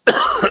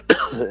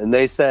 And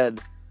they said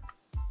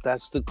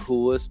that's the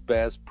coolest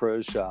Bass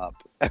Pro Shop.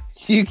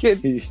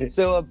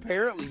 So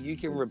apparently you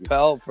can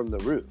rappel from the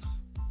roof.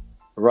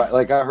 Right,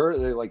 like I heard,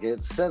 like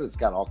it said, it's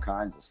got all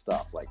kinds of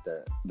stuff. Like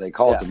they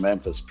call it the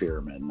Memphis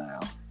Pyramid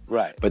now.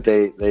 Right, but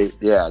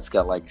it's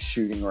got like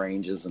shooting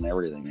ranges and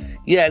everything.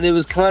 Yeah, and it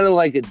was kind of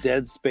like a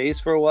dead space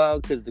for a while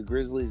because the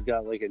Grizzlies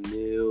got like a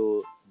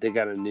new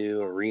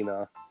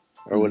arena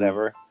or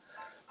whatever.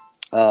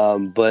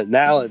 But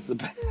now it's the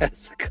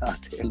best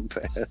goddamn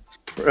Bass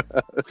Pro.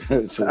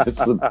 it's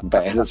the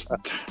baddest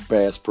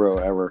Bass Pro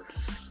ever.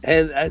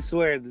 And I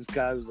swear, this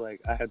guy was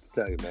like, I have to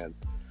tell you, man,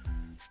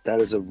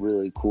 that is a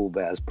really cool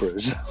Bass Pro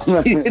show.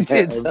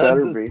 It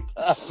better be.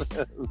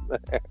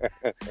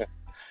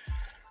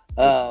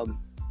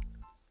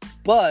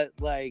 But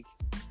like,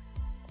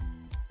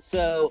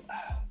 so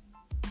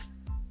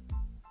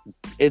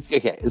it's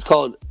okay. It's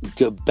called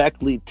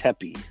Göbekli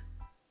Tepe.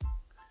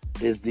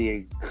 Is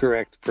the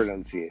correct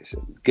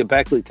pronunciation.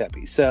 Göbekli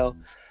Tepe. So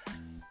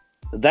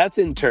that's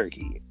in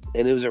Turkey,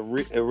 and it was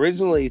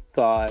originally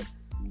thought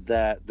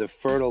that the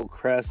Fertile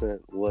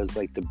Crescent was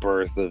like the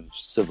birth of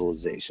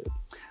civilization,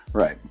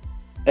 right?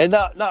 And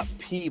not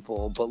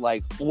people, but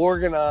like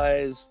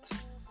organized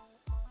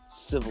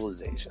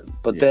civilization.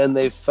 But then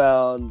they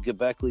found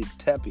Göbekli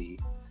Tepe,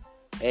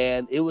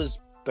 and it was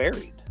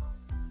buried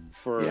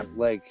for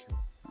like.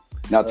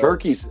 Now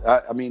Turkey's.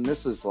 I mean,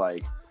 this is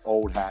like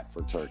old hat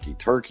for Turkey.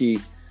 Turkey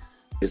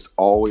is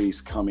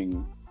always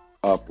coming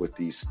up with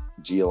these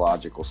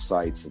geological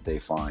sites that they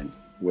find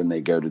when they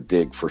go to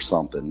dig for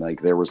something.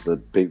 Like there was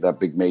that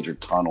big major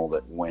tunnel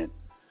that went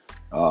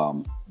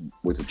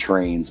with the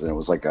trains, and it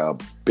was like a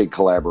big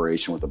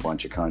collaboration with a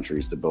bunch of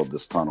countries to build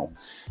this tunnel.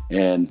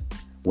 And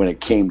when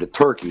it came to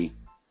Turkey,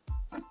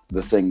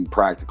 the thing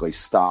practically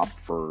stopped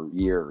for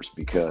years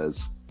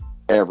because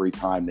every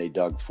time they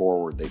dug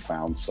forward, they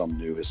found some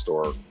new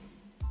historic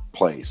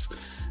place.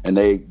 And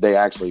they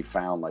actually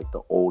found like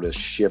the oldest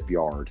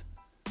shipyard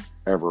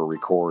ever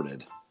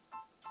recorded,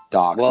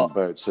 docks and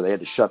boats. So they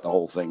had to shut the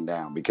whole thing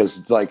down because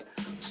it's like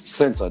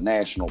sense of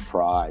national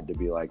pride to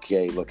be like,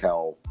 hey, look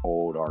how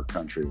old our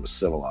country was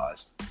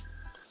civilized.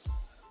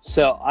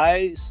 So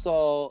I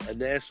saw a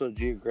National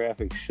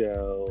Geographic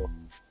show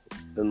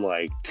in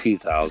like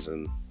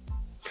 2000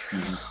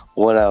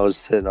 when I was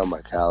sitting on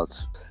my couch,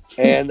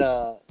 and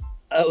I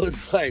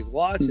was like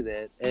watching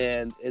it,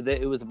 and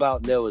it was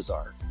about Noah's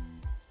Ark.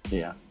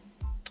 Yeah.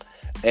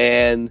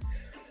 And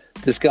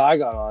this guy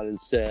got on and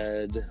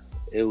said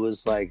it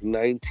was like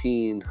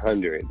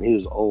 1900. He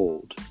was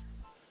old.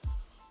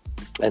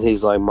 And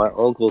he's like, my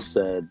uncle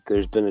said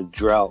there's been a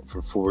drought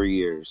for 4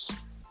 years.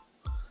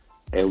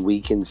 And we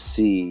can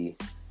see,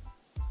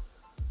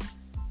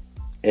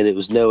 and it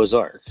was Noah's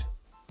Ark.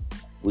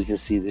 We can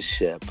see the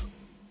ship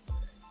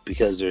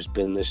because there's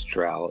been this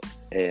drought,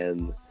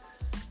 and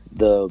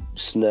the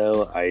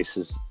snow ice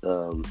is,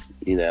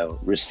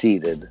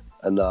 receded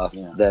enough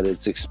that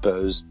it's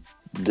exposed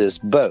this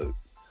boat.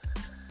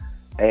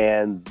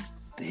 And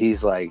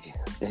he's like,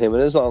 him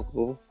and his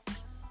uncle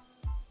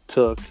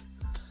took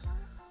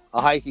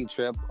a hiking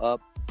trip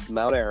up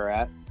Mount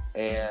Ararat,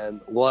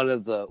 and one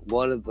of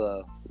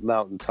the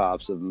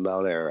mountaintops of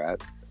Mount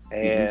Ararat,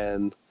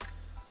 and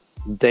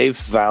they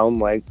found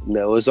like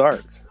Noah's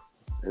Ark.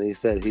 And he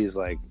said, he's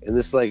like, and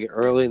this is like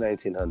early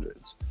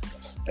 1900s,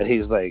 and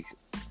he's like,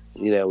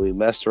 we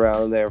messed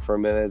around there for a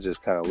minute,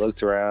 just kind of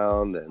looked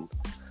around, and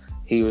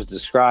he was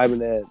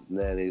describing it, and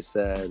then he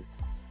said,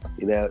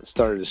 it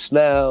started to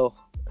snow,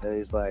 and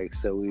he's like,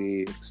 so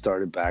we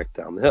started back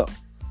down the hill.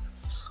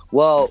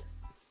 Well,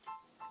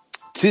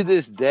 to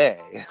this day,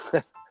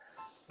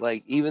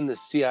 like even the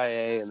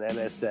CIA and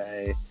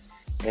NSA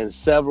and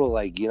several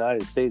like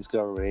United States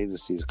government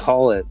agencies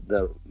call it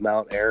the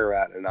Mount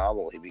Ararat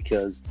anomaly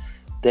because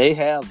they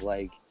have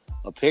like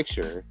a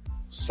picture,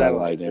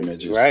 satellite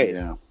images, right?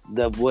 Yeah.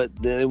 What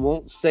they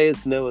won't say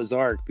it's Noah's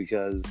Ark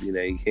because you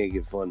can't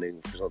get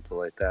funding for something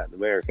like that in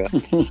America.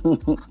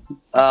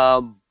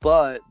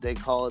 But they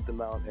call it the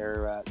Mount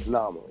Ararat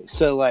anomaly.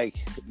 So like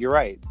you're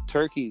right,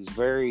 Turkey's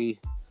very,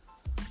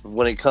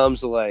 when it comes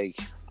to like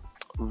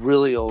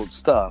really old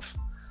stuff,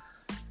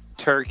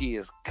 Turkey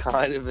is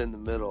kind of in the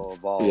middle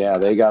of all. Yeah,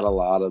 they got a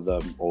lot of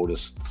the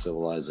oldest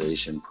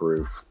civilization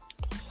proof.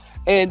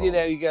 And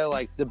you go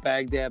like the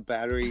Baghdad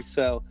Battery.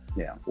 So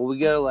yeah, when we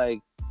go like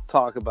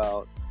talk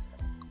about,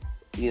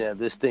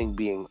 this thing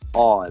being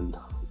on,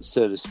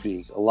 so to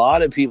speak, a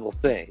lot of people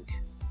think,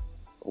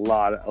 a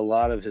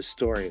lot of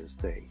historians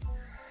think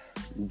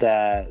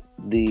that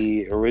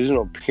the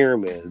original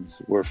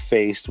pyramids were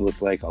faced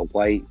with like a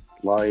white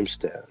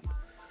limestone,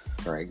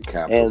 right,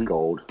 capped with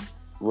gold,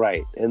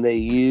 right, and they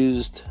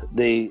used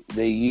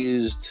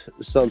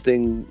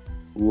something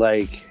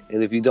like,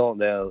 and if you don't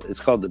know, it's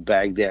called the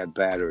Baghdad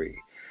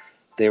Battery.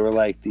 They were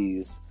like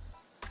these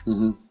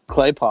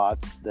clay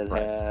pots that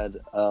had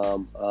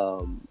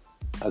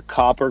a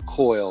copper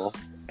coil,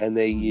 and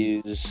they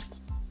used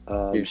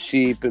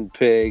sheep and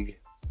pig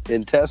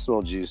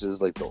intestinal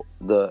juices, like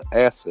the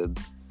acid,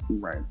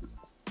 right,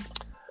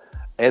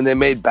 and they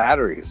made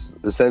batteries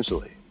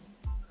essentially.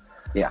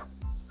 Yeah,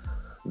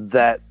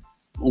 that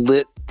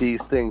lit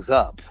these things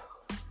up.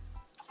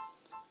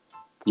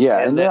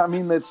 Yeah, and I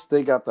mean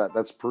they got that.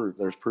 That's proof.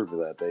 There's proof of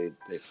that.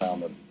 They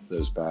found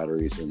those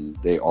batteries, and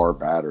they are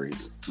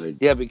batteries.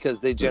 Because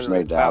they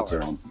generate power. To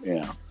them.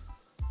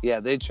 Yeah.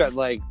 They tried.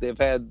 Like they've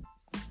had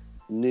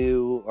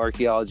new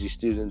archaeology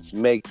students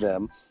make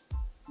them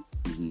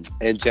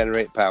and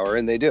generate power,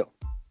 and they do.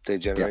 They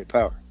generate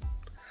power.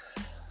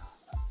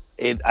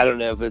 I don't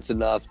know if it's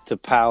enough to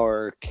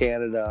power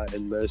Canada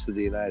and most of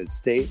the United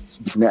States.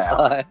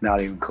 No,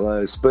 not even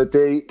close. But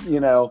they,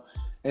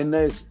 and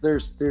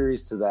there's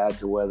theories to that,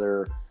 to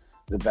whether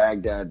the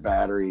Baghdad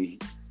battery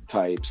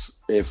types,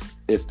 if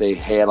they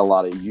had a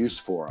lot of use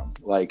for them,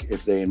 like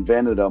if they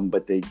invented them,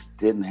 but they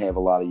didn't have a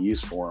lot of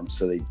use for them,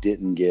 so they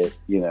didn't get,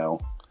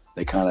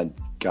 they kind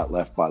of got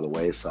left by the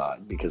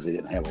wayside because they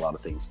didn't have a lot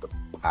of things to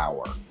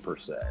power per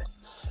se.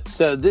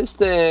 So this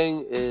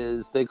thing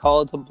is, they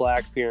call it the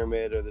Black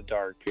Pyramid or the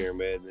Dark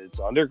Pyramid. It's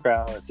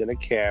underground. It's in a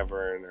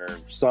cavern or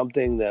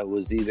something that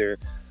was either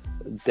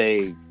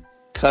they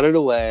cut it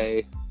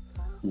away.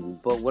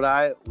 But what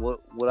I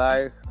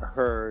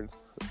heard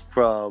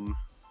from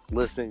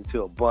listening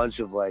to a bunch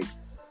of like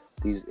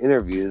these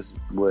interviews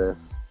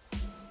with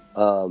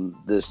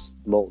this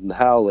Moulton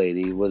Howe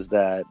lady was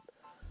that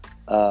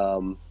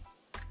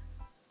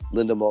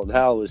Linda Moulton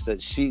Howe was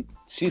that she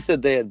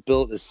said they had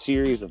built a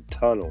series of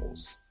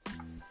tunnels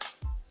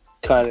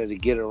kind of to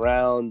get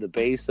around the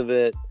base of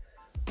it,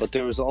 but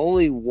there was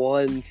only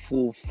one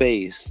full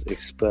face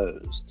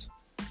exposed.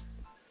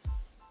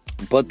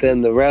 But then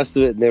the rest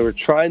of it, they were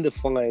trying to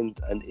find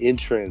an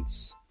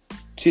entrance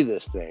to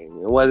this thing.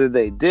 And whether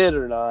they did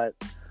or not,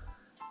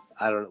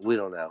 we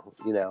don't know,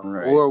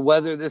 right. Or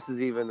whether this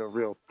is even a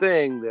real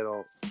thing, they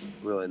don't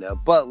really know.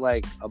 But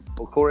like,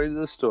 according to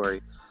the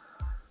story,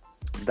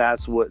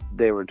 that's what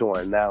they were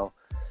doing. Now,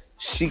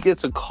 she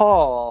gets a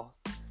call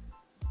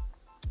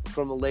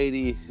from a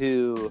lady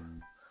who,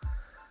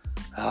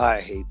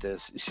 I hate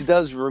this. She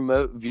does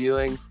remote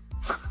viewing,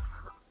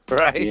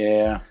 right?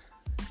 Yeah.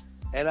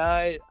 And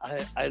I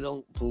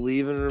don't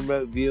believe in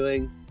remote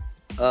viewing,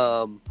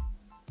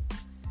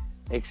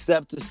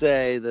 except to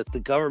say that the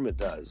government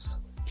does.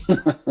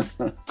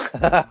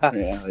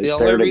 Yeah, they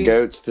stared at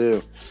goats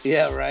too.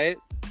 Yeah, right?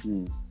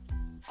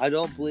 I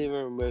don't believe in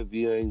remote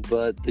viewing,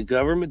 but the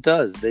government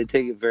does. They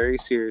take it very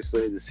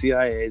seriously. The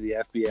CIA,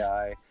 the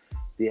FBI,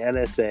 the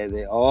NSA,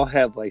 they all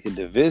have like a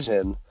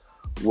division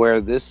where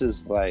this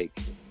is like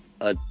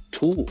a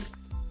tool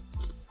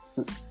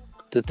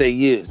that they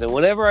use. And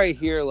whenever I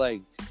hear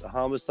like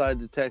homicide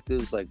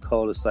detectives like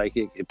called a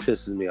psychic, it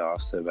pisses me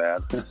off so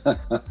bad.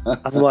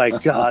 I'm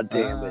like, God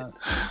damn it.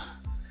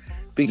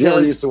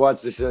 Because you used to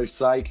watch the show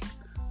Psych?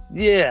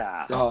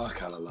 Yeah. Oh, I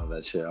kind of love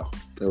that show.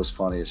 That was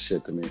funny as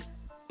shit to me.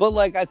 But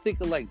like, I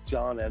think of like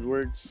John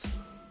Edwards.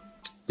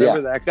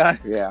 Remember that guy?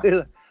 Yeah.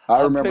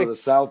 I remember the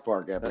South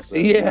Park episode.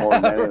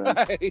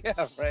 Yeah,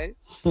 yeah, right.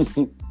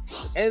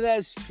 And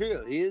that's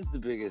true. He is the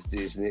biggest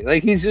douche.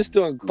 Like, he's just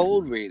doing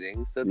cold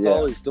readings. That's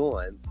all he's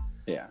doing.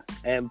 Yeah.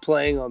 And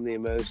playing on the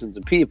emotions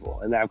of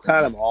people. And I've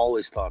kind of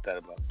always thought that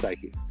about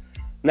psychics.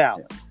 Now,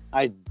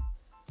 I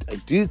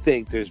do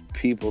think there's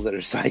people that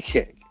are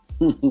psychic.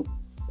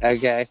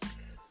 Okay?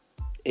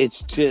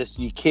 It's just,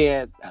 you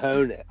can't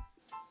hone it.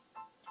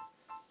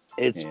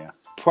 It's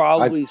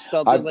probably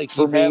something like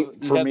for me,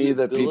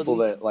 the people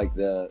that like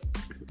the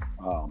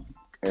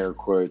air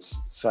quotes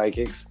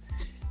psychics,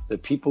 the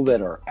people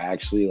that are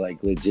actually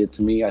like legit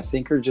to me, I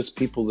think are just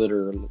people that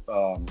are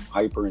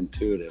hyper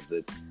intuitive,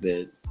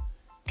 that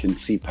can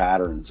see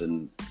patterns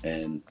and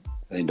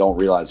they don't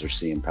realize they're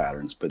seeing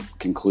patterns, but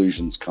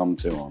conclusions come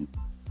to them.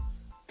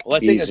 Well, I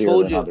think easier I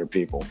told than you, other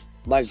people.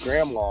 My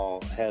grandma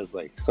has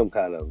like some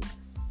kind of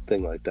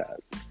thing like that.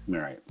 All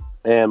right.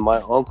 And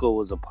my uncle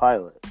was a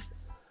pilot.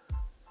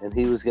 And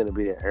he was going to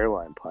be an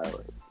airline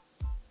pilot.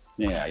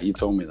 Yeah, you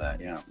told me that,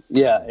 yeah.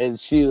 Yeah, and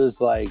she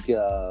was like,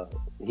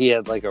 he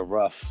had like a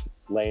rough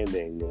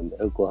landing in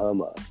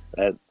Oklahoma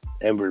at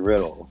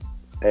Embry-Riddle.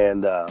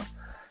 And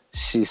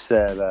she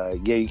said,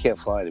 yeah, you can't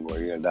fly anymore.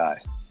 You're going to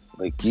die.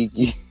 Like,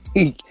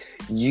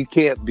 you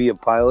can't be a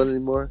pilot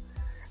anymore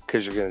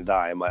because you're going to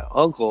die. And my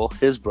uncle,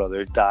 his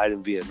brother, died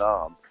in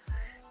Vietnam.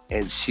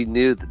 And she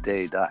knew the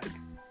day he died.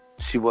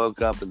 She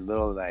woke up in the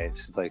middle of the night.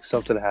 She's like,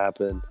 something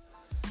happened.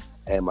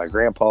 And my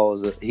grandpa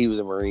he was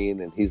a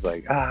Marine, and he's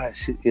like,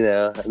 you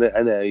know,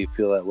 I know you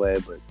feel that way,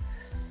 but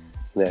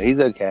you know, he's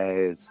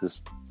okay. It's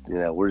just, you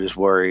know, we're just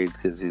worried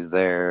because he's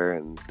there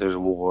and there's a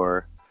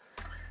war.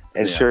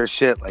 And sure as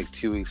shit, like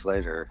 2 weeks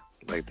later,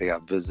 like they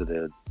got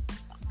visited.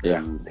 Yeah,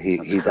 and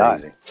he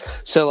died.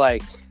 So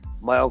like,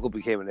 my uncle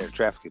became an air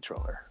traffic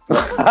controller.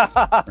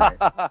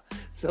 Right.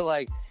 So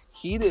like,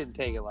 he didn't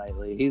take it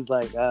lightly. He's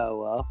like, oh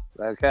well,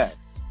 okay,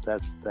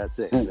 that's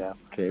it. You know?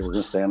 Okay, we're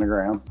gonna stay on the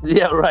ground.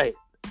 Yeah, right.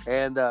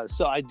 And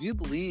so I do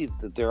believe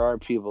that there are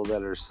people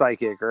that are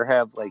psychic or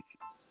have like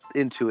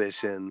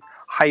intuition,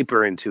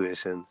 hyper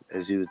intuition,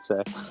 as you would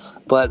say.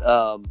 But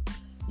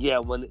yeah,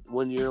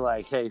 when you're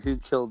like, hey, who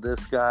killed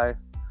this guy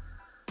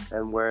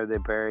and where are they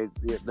buried?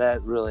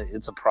 That really,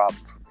 it's a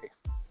problem for me.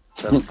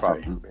 That's a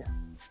problem for me.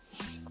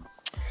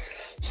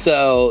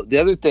 So the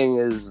other thing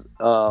is,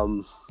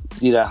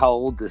 you know, how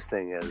old this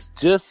thing is.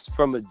 Just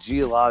from a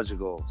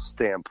geological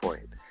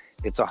standpoint,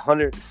 it's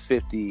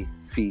 150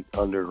 feet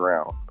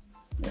underground.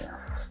 Yeah.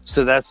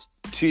 So that's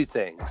two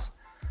things.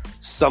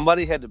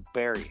 Somebody had to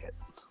bury it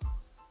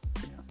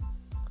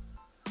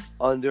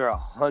under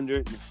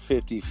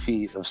 150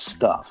 feet of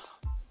stuff.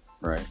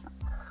 Right.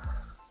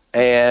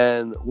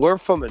 And we're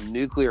from a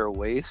nuclear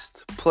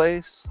waste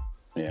place.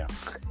 Yeah.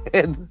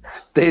 And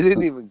they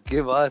didn't even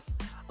give us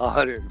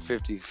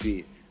 150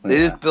 feet. They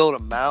just built a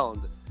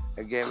mound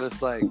and gave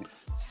us like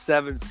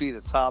 7 feet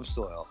of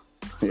topsoil.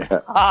 Yeah.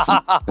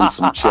 And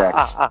some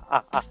checks.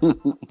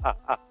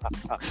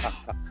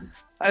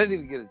 I didn't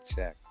even get a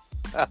check.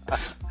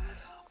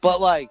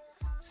 But like,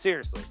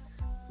 seriously,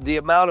 the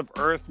amount of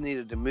earth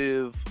needed to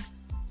move,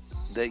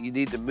 that you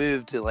need to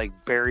move to like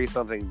bury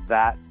something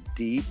that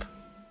deep,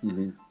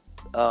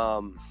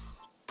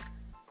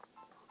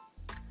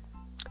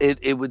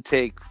 it would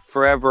take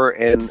forever,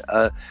 and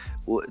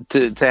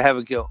to have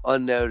it go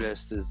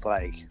unnoticed is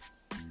like,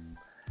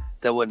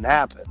 that wouldn't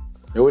happen.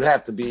 It would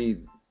have to be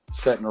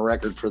setting a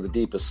record for the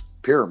deepest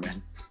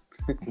pyramid.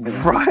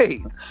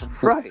 Right.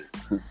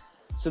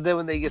 So then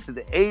when they get to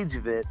the age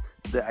of it,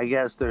 I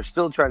guess they're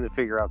still trying to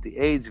figure out the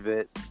age of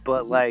it,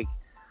 but like,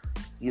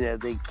 you know,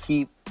 they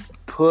keep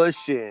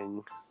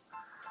pushing,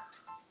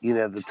 you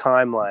know, the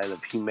timeline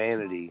of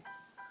humanity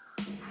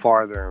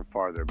farther and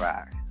farther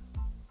back.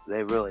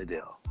 They really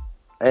do.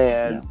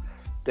 And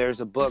there's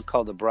a book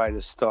called The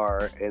Brightest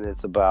Star, and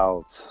it's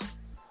about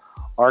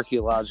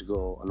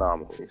archaeological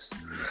anomalies.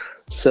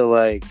 So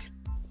like,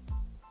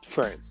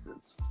 for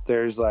instance,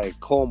 there's like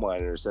coal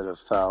miners that have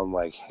found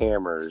like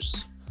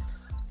hammers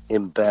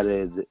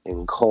embedded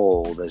in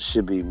coal that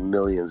should be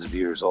millions of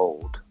years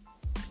old.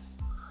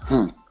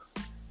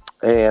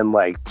 And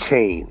like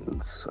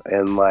chains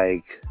and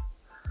like,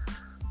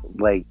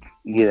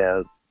 you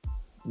know,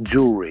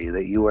 jewelry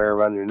that you wear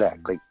around your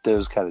neck, like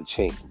those kind of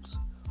chains,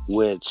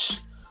 which,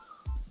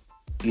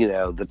 you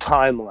know, the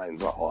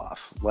timeline's all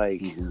off.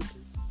 Like,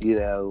 you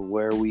know,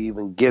 where we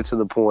even get to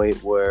the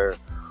point where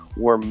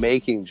we're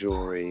making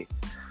jewelry,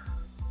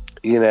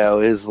 you know,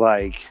 is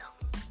like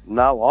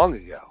not long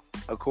ago,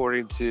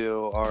 according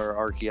to our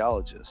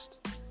archaeologist.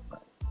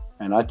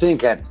 And I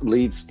think that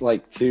leads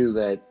like to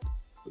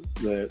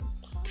the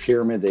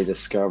pyramid they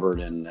discovered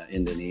in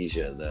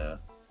Indonesia, the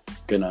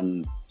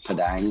Gunung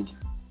Padang.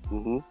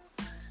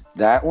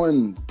 That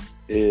one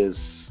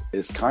is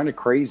kind of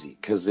crazy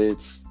because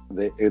it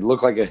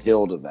looked like a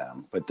hill to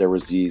them, but there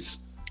was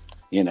these,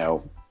 you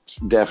know,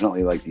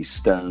 definitely like these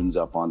stones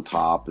up on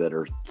top that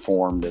are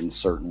formed in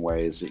certain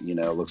ways that, you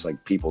know, it looks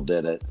like people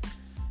did it,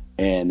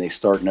 and they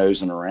start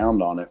nosing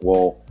around on it.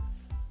 Well,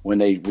 when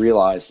they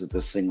realized that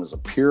this thing was a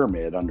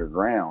pyramid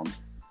underground,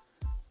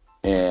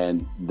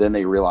 and then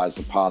they realized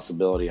the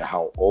possibility of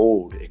how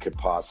old it could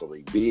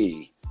possibly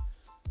be,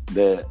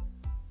 that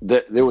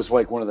there was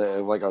like one of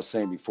the, like I was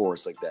saying before,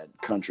 it's like that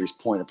country's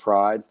point of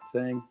pride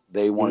thing.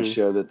 They want to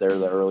show that they're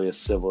the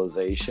earliest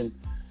civilization.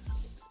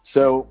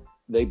 So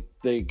they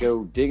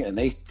go digging, and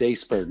they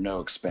spared no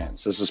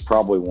expense. This is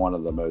probably one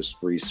of the most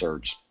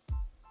researched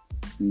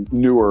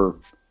newer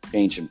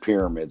ancient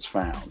pyramids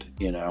found,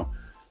 you know,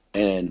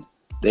 and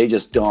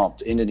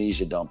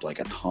Indonesia dumped like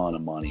a ton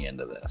of money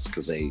into this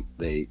because they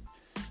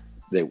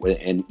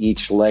and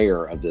each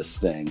layer of this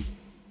thing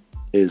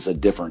is a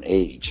different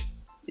age.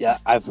 Yeah,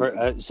 I've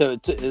heard. So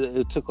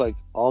it took like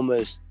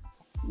almost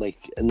like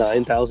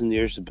 9,000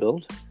 years to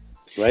build,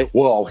 right?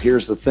 Well,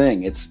 here's the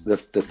thing: it's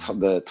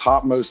the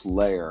topmost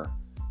layer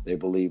they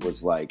believe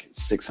was like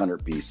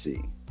 600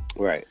 BC,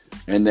 right?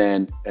 And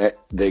then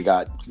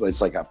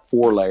it's like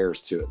 4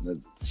 layers to it. The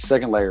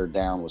second layer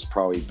down was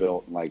probably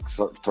built like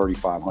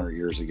 3,500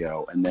 years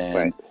ago, and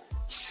then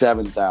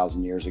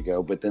 7,000 years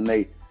ago. But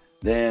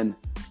then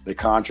the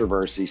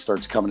controversy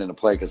starts coming into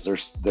play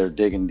because they're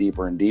digging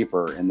deeper and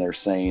deeper, and they're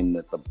saying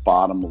that the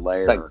bottom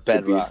layer, like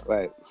bedrock,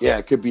 right? Yeah,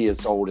 it could be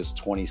as old as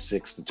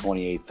 26,000 to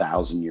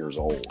 28,000 years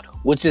old,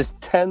 which is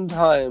 10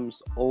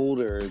 times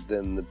older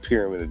than the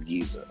Pyramid of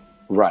Giza,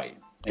 right?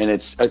 And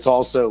it's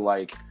also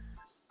like,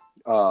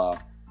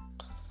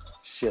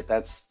 shit.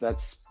 That's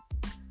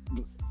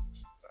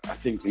I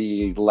think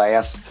the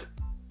last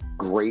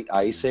Great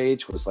Ice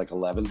Age was like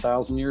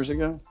 11,000 years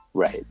ago.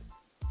 Right.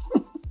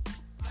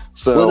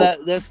 So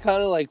that's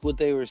kind of like what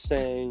they were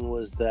saying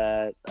was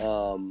that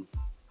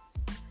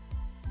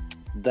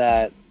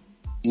that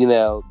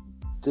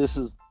this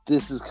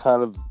is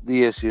kind of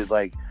the issue.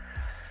 Like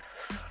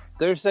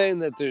they're saying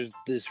that there's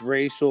this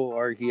racial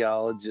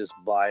archaeologist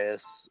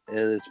bias,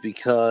 and it's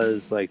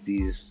because like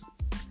these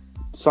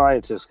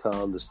scientists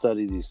come to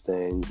study these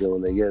things, and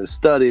when they get to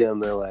study them,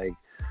 they're like,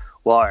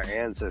 well, our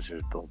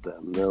ancestors built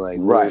them. And they're like,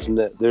 right.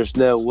 There's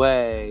no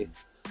way.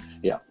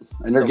 Yeah.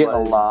 And they're getting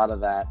a lot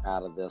of that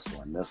out of this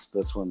one.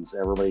 This one's,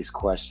 everybody's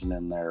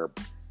questioning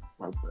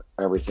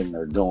everything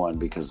they're doing,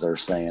 because they're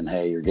saying,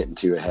 hey, you're getting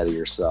too ahead of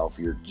yourself.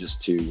 You're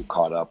just too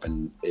caught up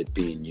in it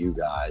being you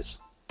guys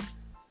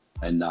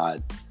and not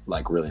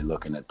like really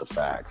looking at the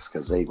facts,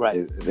 because they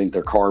think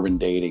their carbon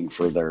dating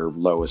for their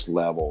lowest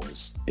level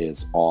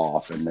is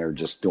off, and they're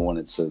just doing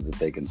it so that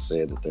they can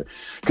say that they're,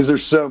 because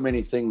there's so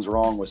many things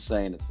wrong with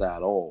saying it's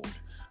that old.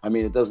 I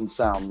mean, it doesn't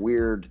sound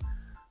weird,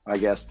 I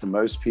guess, to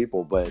most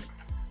people, but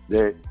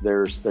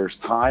there's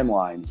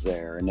timelines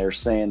there, and they're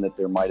saying that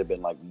there might have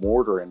been like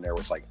mortar in there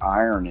with like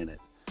iron in it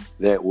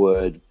that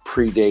would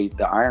predate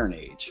the Iron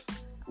Age.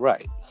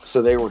 Right.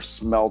 So they were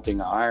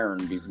smelting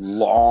iron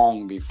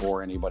long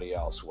before anybody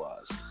else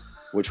was,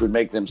 which would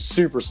make them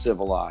super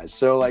civilized.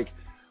 So like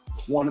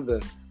one of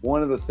the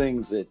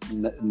things that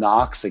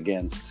knocks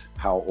against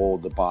how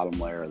old the bottom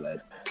layer of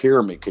that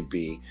pyramid could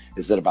be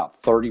is that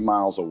about 30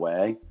 miles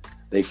away,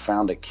 they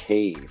found a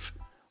cave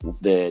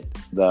that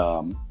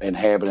the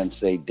inhabitants,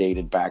 they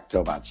dated back to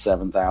about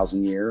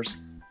 7,000 years,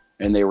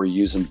 and they were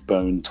using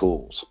bone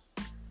tools.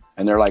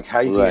 And they're like,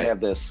 how you can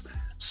have this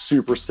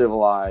super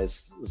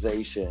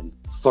civilization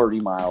 30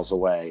 miles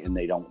away and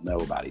they don't know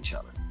about each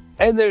other?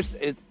 And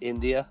it's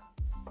India,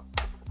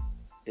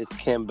 it's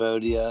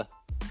Cambodia,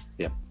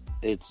 yep,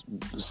 it's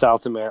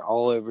South America,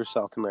 all over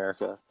South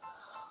America,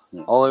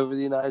 all over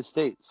the United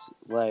States.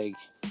 Like,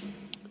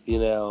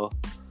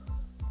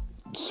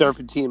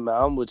 Serpentine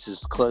Mountain, which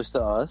is close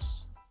to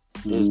us,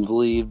 is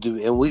believed to,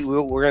 and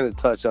we're going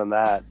to touch on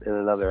that in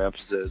another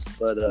episode,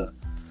 but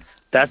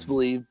that's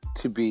believed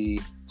to be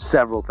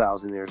several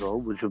thousand years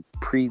old, which would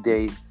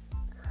predate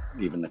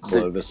even the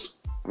Clovis.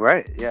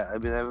 Right, yeah. I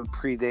mean,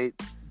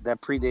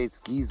 that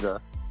predates Giza.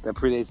 That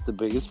predates the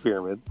biggest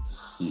pyramid.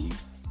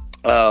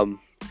 Mm-hmm.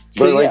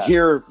 But like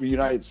here in the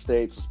United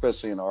States,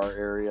 especially in our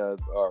area,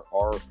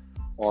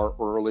 our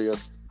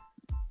earliest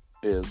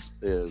is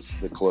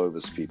the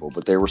Clovis people,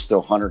 but they were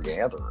still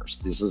hunter-gatherers.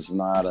 This is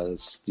not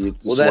that's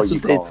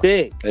what they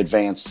think.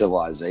 Advanced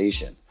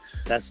civilization.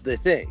 That's what they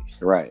think.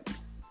 Right.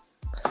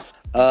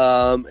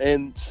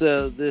 And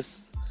so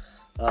this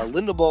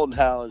Linda Moulton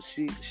Howe,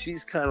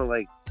 she's kind of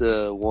like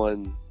the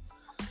one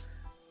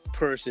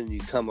person you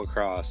come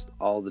across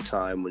all the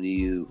time when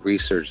you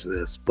research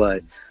this,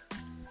 but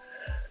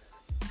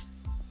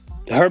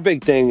her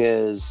big thing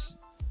is,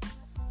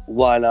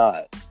 why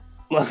not?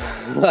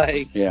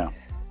 Like, yeah.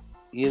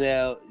 You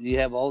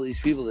have all these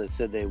people that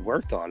said they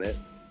worked on it.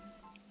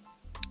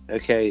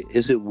 Okay,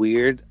 is it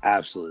weird?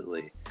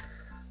 Absolutely.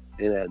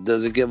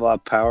 Does it give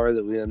off power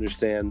that we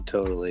understand?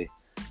 Totally.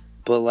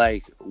 But,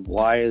 like,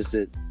 why is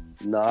it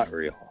not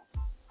real?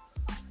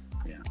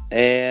 Yeah.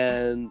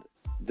 And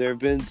there have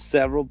been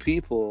several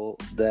people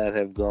that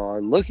have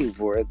gone looking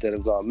for it that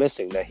have gone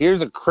missing. Now,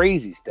 here's a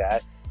crazy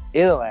stat.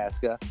 In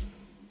Alaska,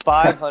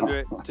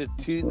 500 to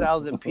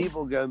 2,000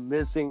 people go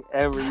missing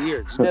every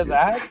year. Did you know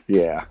that?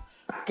 Yeah.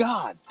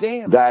 God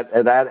damn.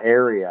 That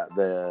area,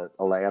 the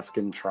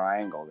Alaskan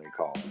Triangle, they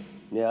call it.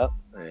 Yeah.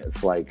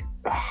 It's like,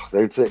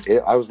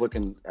 I was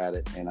looking at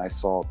it and I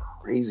saw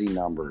crazy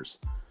numbers.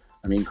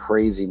 I mean,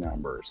 crazy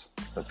numbers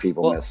of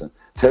people missing.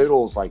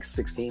 Total is like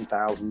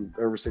 16,000,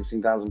 over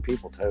 16,000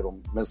 people total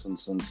missing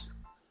since.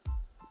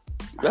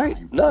 Right.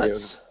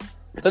 Nuts.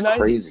 It's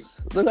crazy.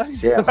 The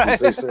 90s.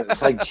 Yeah.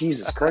 It's like,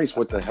 Jesus Christ,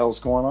 what the hell's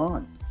going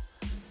on?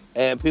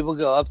 And people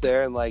go up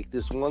there, and like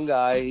this one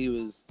guy, he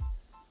was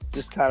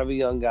just kind of a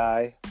young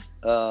guy.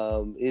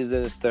 He's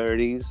in his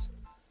 30s,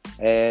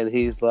 and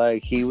he's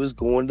like, he was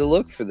going to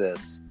look for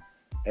this,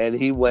 and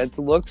he went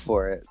to look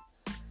for it.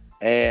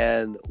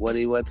 And when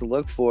he went to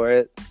look for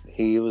it,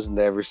 he was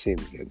never seen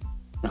again.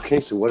 Okay,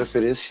 so what if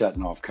it is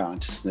shutting off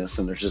consciousness,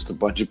 and there's just a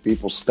bunch of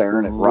people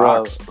staring at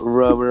rocks,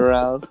 roaming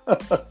around,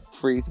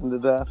 freezing to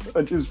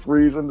death, just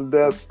freezing to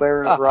death,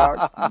 staring at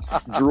rocks,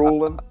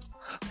 drooling.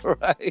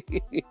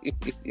 Right.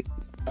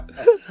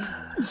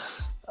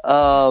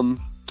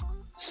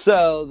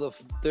 So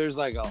there's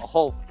like a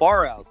whole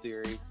far out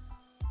theory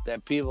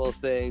that people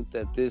think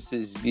that this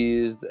is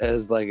used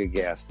as like a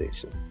gas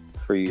station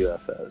for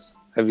UFOs.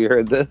 Have you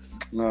heard this?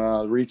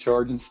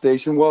 Recharging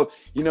station. Well,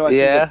 I think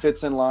it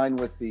fits in line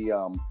with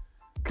the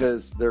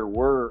because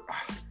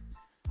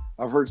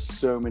I've heard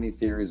so many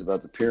theories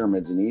about the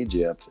pyramids in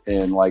Egypt,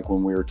 and like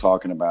when we were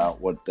talking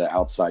about what the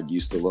outside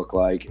used to look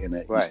like, and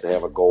it used to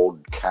have a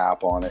gold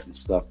cap on it and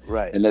stuff,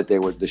 right? And that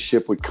the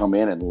ship would come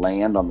in and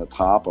land on the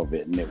top of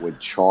it, and it would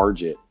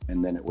charge it,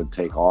 and then it would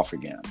take off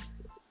again.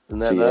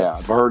 So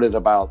I've heard it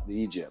about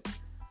Egypt,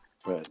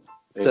 but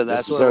So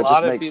that's what so a it lot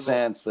just of makes people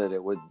sense that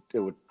it would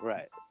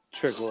right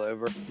trickle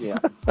over. yeah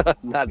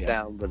Not Yeah.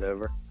 down, but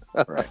over.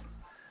 right.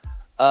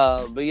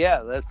 But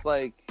yeah,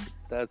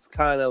 that's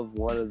kind of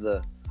one of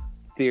the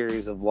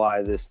theories of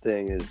why this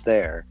thing is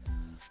there.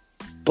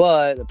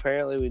 But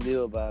apparently we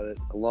knew about it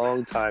a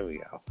long time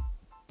ago.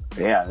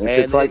 Yeah, if And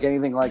it's like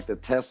anything like the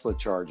Tesla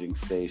charging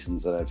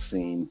stations that I've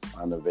seen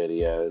on the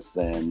videos,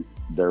 then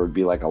there would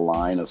be like a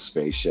line of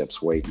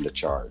spaceships waiting to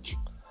charge.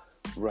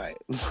 Right.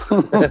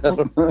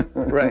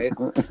 Right.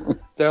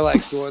 They're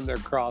like doing their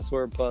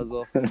crossword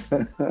puzzle.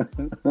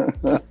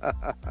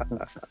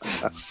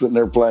 Sitting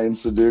there playing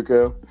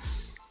Sudoku.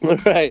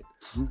 Right.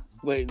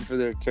 Waiting for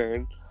their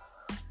turn.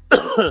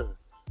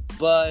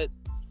 But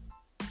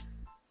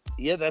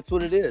yeah, that's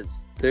what it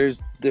is.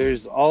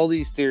 There's all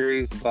these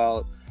theories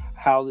about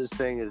how this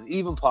thing is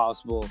even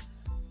possible,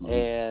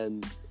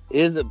 and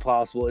is it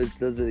possible?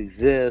 Does it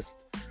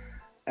exist?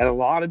 And a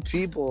lot of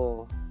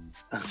people,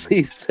 at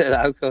least that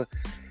I've go,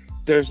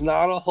 there's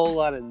not a whole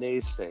lot of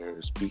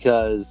naysayers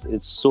because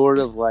it's sort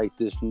of like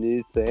this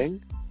new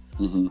thing.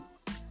 Mm-hmm.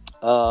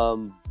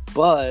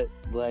 But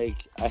like,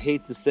 I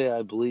hate to say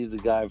I believe the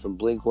guy from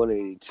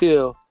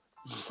Blink-182,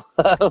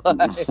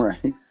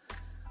 Right.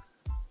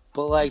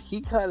 but like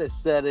he kind of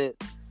said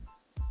it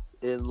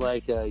in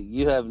like a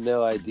you have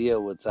no idea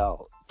what's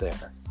out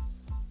there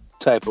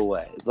type of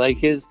way. Like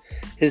his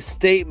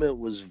statement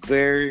was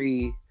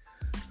very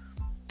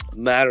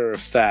matter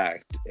of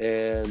fact,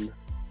 and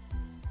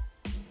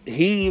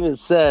he even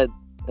said,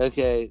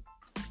 okay,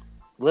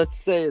 let's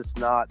say it's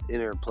not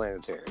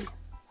interplanetary,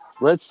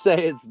 let's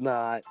say it's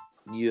not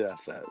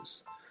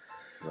UFOs.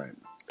 Right.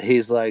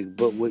 He's like,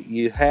 but what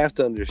you have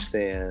to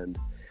understand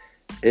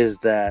is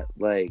that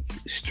like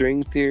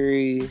string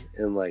theory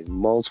and like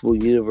multiple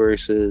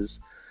universes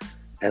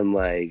and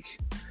like,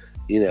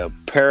 you know,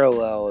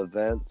 parallel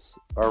events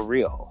are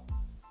real.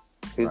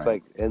 He's Right.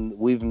 like, and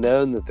we've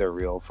known that they're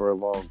real for a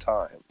long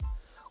time.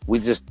 We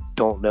just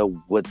don't know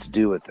what to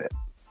do with it.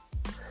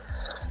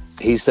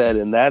 He said,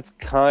 and that's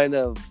kind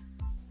of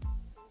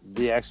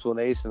the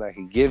explanation I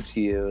could give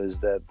to you is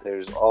that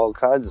there's all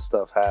kinds of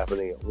stuff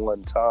happening at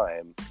one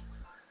time.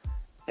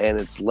 And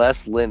it's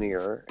less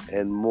linear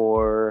and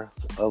more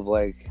of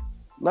like,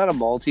 not a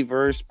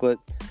multiverse, but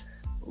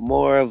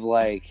more of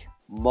like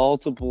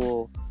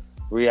multiple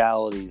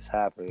realities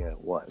happening at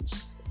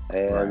once.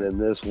 And Right. in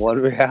this one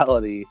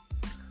reality,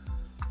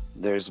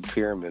 there's a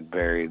pyramid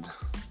buried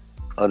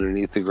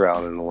underneath the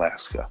ground in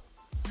Alaska.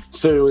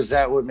 So is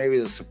that what maybe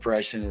the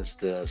suppression is,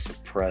 to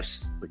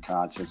suppress the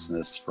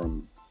consciousness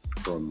from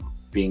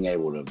being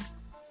able to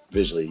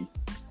visually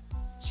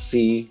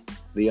see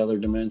the other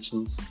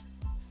dimensions?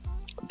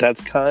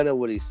 That's kind of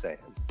what he's saying.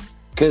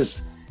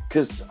 Because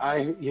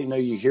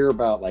you hear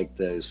about like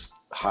those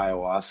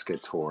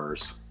ayahuasca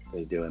tours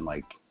they do in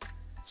like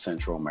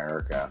Central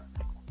America,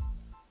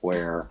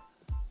 where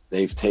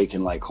they've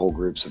taken like whole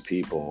groups of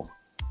people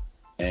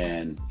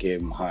and gave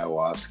them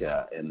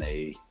ayahuasca, and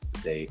they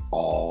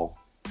all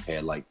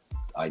had like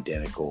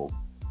identical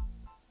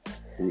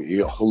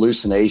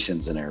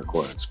hallucinations in air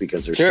quotes,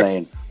 because they're Sure.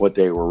 saying what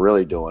they were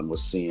really doing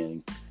was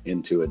seeing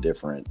into a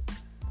different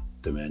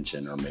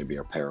dimension or maybe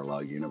a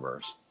parallel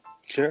universe.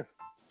 Sure.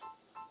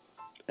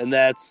 And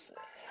that's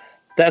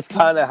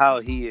kind of how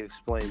he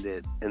explained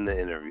it in the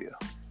interview,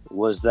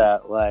 was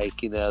that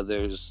like, you know,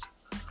 there's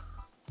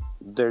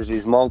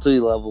these multi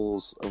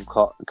levels of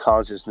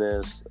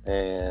consciousness,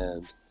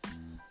 and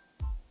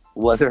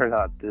whether or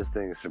not this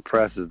thing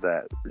suppresses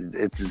that,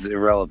 it's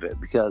irrelevant,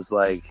 because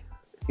like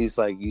he's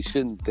like, you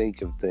shouldn't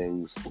think of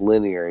things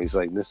linear. He's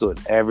like, this is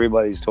what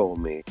everybody's told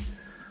me.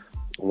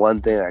 One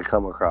thing I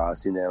come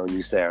across, you know, when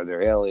you say, are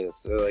there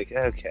aliens? They're like,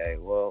 okay,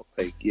 well,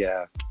 like,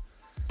 yeah,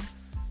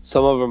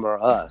 some of them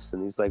are us.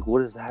 And he's like,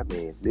 what does that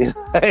mean? You know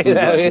what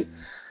I mean?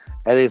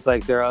 And he's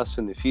like, they're us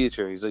from the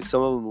future. He's like,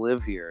 some of them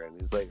live here. And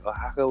he's like, well,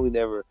 how come we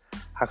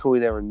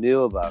never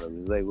knew about them?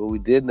 He's like, well, we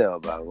did know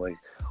about them. Like,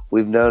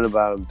 we've known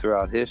about them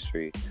throughout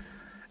history.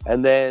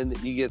 And then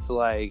you get to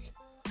like,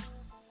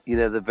 you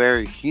know, the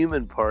very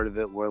human part of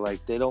it, where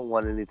like they don't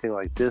want anything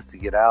like this to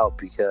get out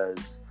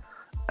because,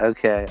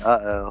 okay,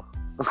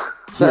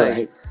 like,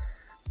 Right.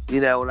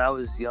 you know, when I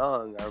was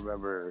young, I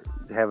remember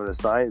having a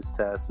science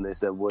test, and they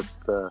said,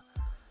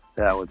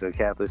 I went to a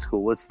Catholic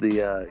school, what's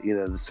the, you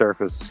know, the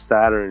surface of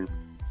Saturn?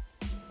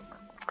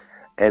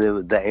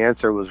 And the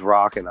answer was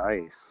rock and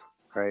ice,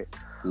 right?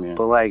 Yeah.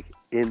 But like,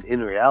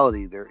 in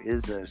reality, there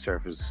is no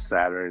surface of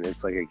Saturn.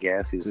 It's like a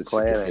gaseous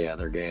planet. Yeah,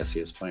 they're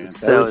gaseous planets.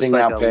 So Everything it's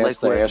like out a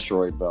past liquid- the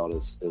asteroid belt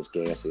is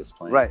gaseous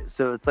planets. Right,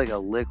 so it's like a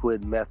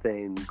liquid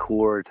methane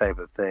core type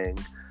of thing.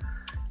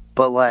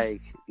 But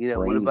like, you know,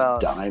 Brains what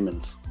about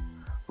diamonds?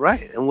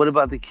 right? And what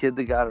about the kid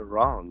that got it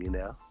wrong? You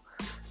know,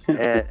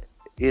 and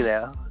you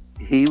know,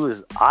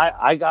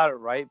 I got it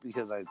right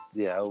because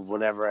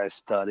whenever I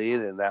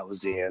studied, and that was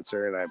the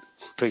answer, and I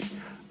picked.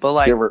 But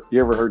like, You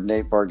ever heard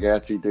Nate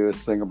Bargatze do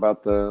his thing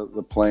about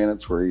the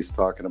planets, where he's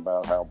talking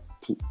about how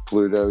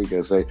Pluto?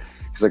 He's like,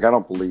 I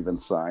don't believe in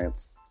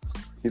science.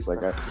 He's like,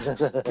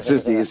 it's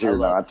just easier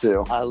not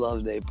to. I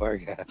love Nate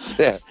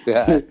Bargatze.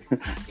 Yeah.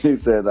 He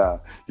said,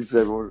 well,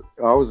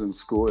 I was in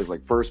school. He's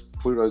like, first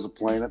Pluto's a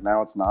planet,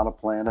 now it's not a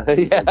planet.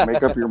 He's like,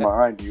 make up your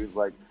mind. He was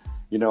like,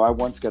 I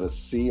once got a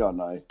C on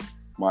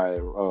my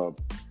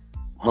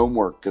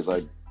homework because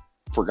I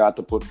forgot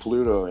to put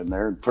Pluto in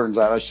there. And turns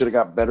out I should have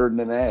got better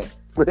than an A.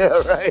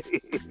 Yeah, right.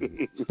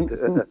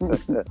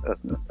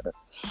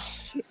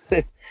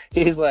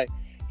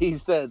 He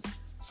said,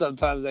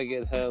 sometimes I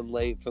get home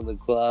late from the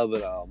club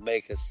and I'll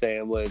make a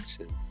sandwich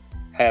and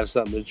have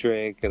something to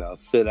drink and I'll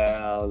sit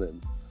down,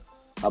 and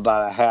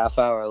about a half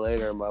hour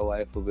later my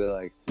wife will be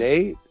like,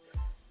 Nate,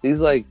 he's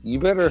like, you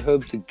better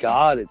hope to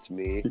God it's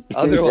me.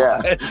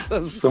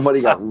 Otherwise,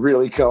 somebody got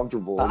really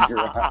comfortable in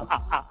your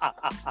house.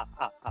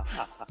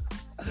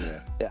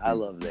 Yeah, I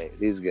love Nate.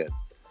 He's good.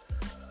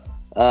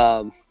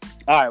 All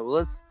right,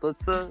 well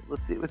let's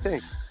see what we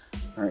think.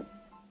 All right.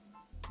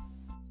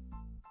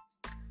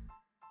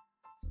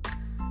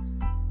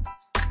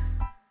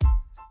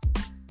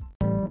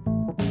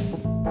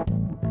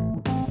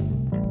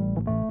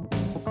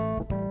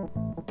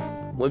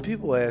 When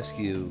people ask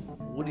you,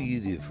 what do you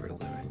do for a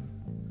living?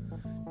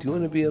 Do you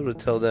want to be able to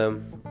tell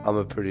them I'm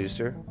a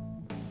producer?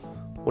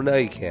 Well, now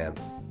you can.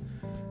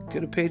 Go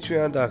to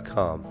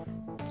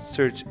patreon.com,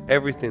 search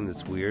everything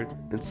that's weird,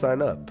 and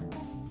sign up.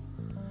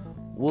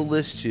 We'll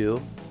list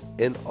you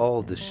in all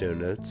of the show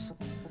notes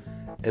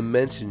and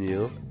mention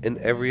you in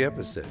every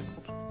episode.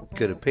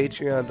 Go to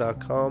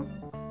patreon.com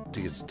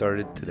to get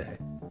started today.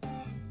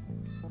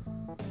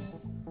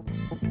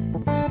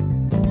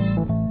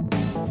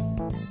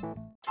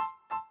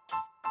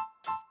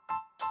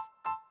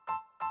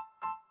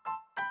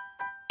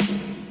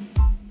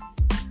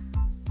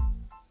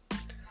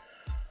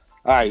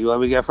 All right, you want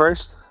me to go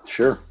first?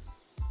 Sure.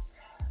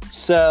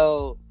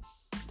 So,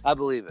 I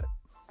believe it.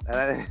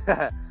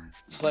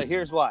 But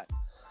here's why.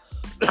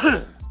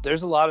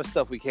 There's a lot of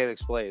stuff we can't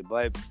explain.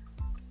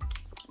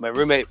 My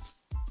roommate,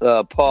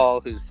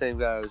 Paul, who's the same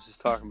guy I was just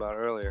talking about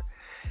earlier,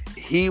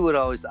 he would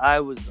always, I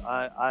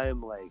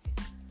am like,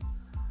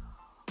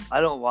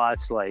 I don't watch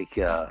like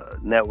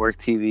network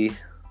TV.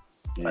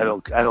 Yeah. I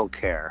don't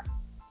care.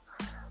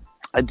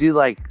 I do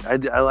like, I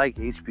like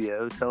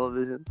HBO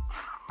television.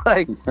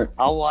 Like,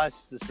 I'll watch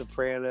The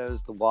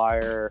Sopranos, The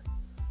Wire,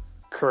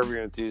 Curb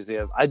Your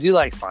Enthusiasm. I do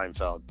like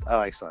Seinfeld. I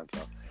like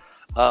Seinfeld.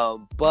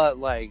 But,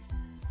 like,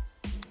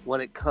 when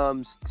it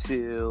comes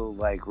to,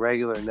 like,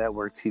 regular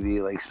network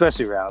TV, like,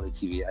 especially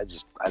reality TV,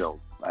 I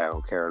don't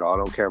care at all. I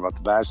don't care about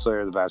The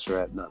Bachelor or The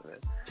Bachelorette, none of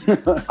it.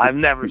 I've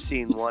never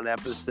seen one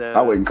episode.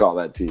 I wouldn't call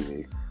that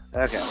TV.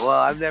 Okay, well,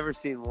 I've never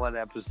seen one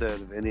episode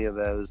of any of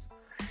those.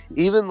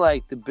 Even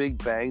like The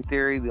Big Bang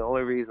Theory, the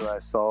only reason I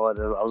saw it,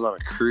 I was on a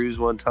cruise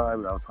one time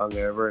and I was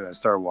hungover and I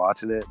started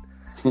watching it.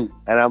 And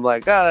I'm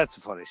like, oh, that's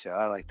a funny show.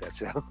 I like that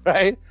show,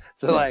 right?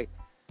 So like,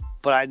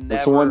 but I never.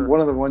 It's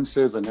one of the one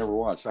shows I never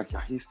watched. I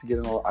used to get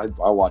in.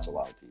 I watch a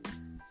lot of TV.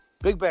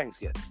 Big Bang's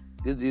good.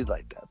 You'd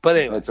like that, but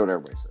anyway, that's what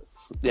everybody says.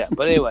 Yeah,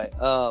 but anyway,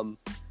 I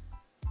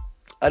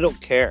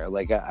don't care.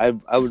 Like I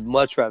would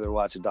much rather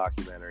watch a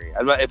documentary.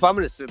 If I'm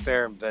going to sit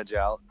there and veg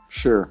out,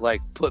 sure.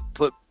 Like put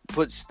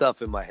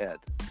stuff in my head.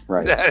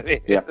 Right. You know what I mean?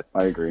 Yeah,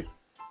 I agree.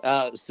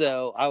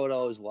 So I would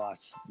always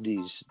watch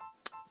these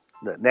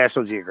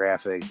National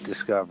Geographic,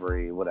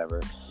 Discovery,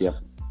 whatever. Yep.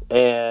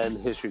 And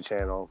History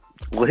Channel.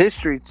 Well,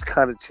 History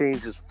kind of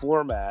changed its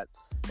format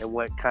and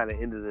went kind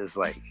of into this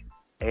like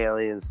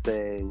aliens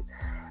thing.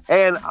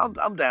 And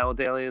I'm down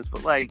with aliens,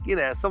 but like,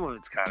 some of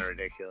it's kind of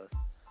ridiculous.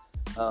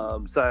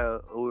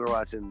 So we were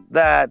watching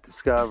that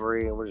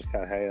Discovery and we're just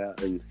kind of hanging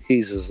out, and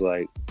he's just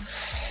like,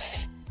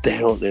 they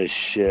don't know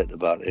shit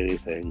about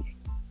anything.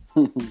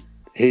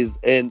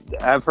 And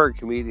I've heard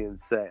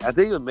comedians say, I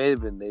think it may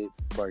have been Nate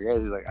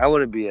Bargatze, he's like, I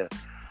want to be a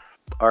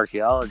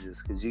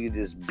archaeologist because you can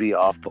just be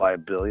off by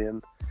 1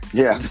 billion.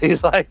 Yeah.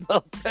 He's like,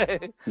 they'll say.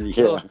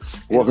 Yeah.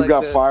 Well, who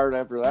got fired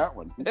after that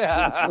one?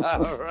 Yeah,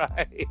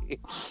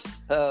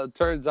 right.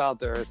 Turns out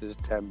the Earth is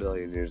 10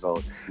 billion years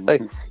old.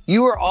 Like,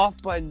 you were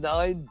off by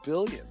 9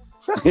 billion.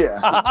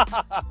 Yeah.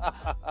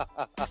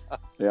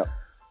 Yeah.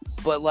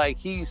 But like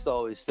he used to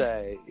always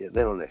say,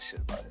 they don't know shit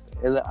about it.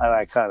 And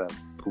I kind of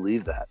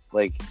believe that.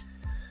 Like,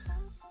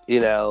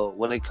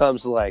 when it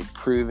comes to like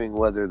proving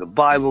whether the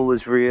Bible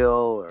was real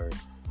or,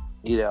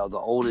 the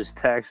oldest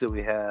text that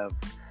we have,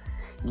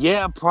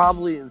 yeah,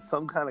 probably in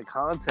some kind of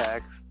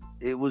context,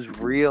 it was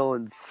real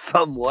in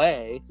some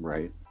way.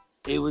 Right.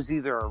 It was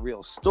either a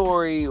real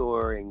story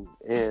or in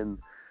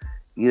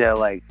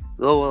like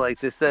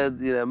they said,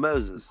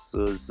 Moses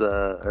was,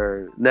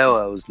 or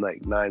Noah was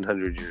like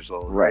 900 years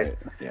old. Right.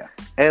 Yeah.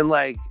 And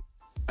like,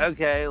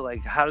 okay,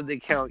 like how did they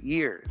count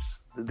years?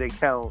 Did they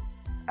count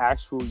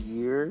actual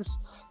years?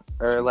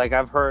 Or like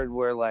I've heard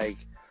where like,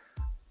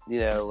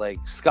 like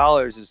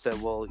scholars have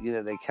said, well,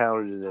 they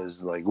counted it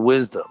as like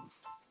wisdom.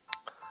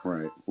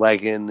 Right.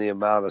 Like in the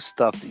amount of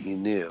stuff that you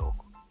knew.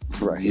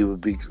 Right. You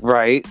would be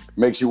right.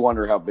 Makes you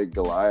wonder how big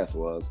Goliath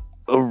was.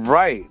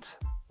 Right.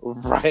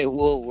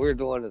 Well, we're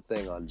doing a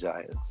thing on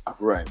giants.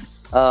 Right.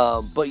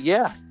 But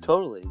yeah,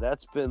 totally.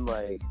 That's been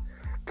like,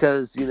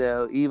 because, you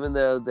know, even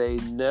though they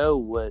know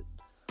what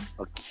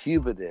a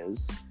cubit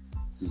is,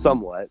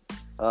 somewhat,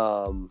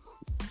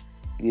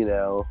 you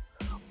know,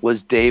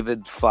 was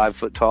David 5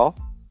 foot tall?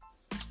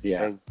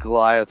 Yeah. And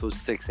Goliath was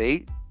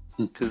 6'8"?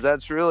 Because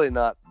that's really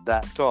not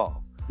that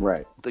tall.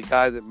 Right. The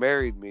guy that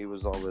married me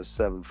was almost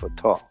 7 foot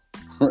tall.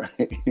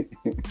 Right.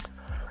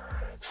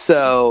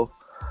 So,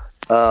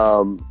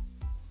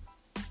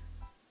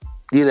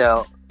 you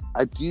know,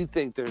 I do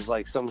think there's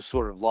like some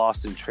sort of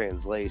lost in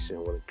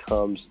translation when it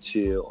comes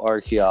to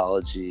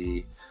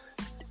archaeology.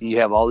 You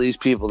have all these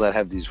people that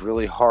have these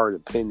really hard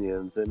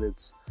opinions, and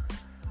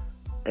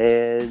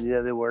you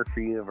know, they work for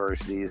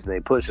universities and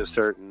they push a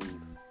certain,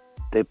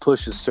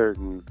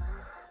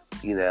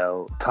 you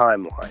know,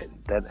 timeline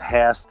that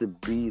has to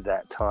be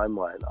that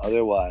timeline.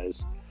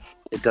 Otherwise,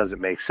 it doesn't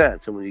make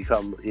sense. And when you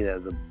come, you know,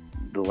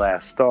 the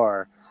Last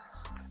Star,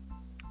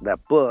 that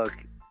book,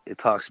 it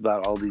talks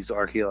about all these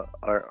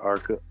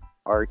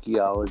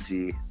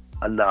archaeology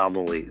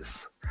anomalies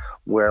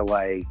where,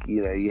 like,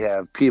 you know, you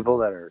have people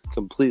that are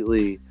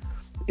completely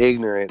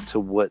ignorant to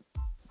what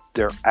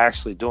they're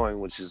actually doing,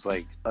 which is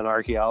like an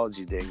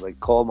archaeology dig, like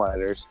coal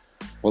miners.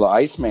 Well, the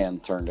Iceman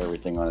turned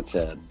everything on its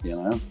head, you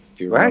know.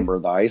 If you remember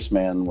the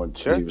Iceman, when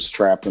he was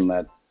trapped in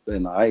the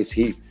ice,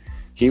 he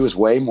was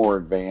way more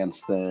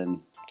advanced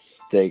than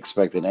they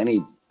expected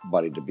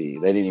anybody to be.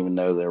 They didn't even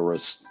know there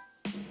was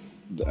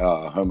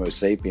Homo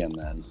sapien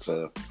then.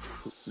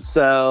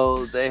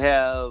 So they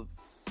have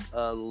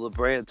La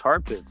Brea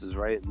Tar Pits is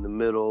right in the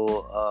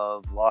middle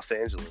of Los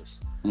Angeles.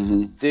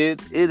 Mm-hmm.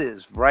 Dude, it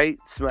is right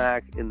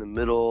smack in the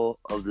middle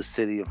of the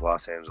city of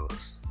Los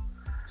Angeles.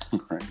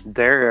 Right.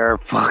 There are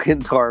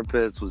fucking tar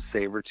pits with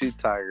saber-toothed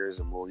tigers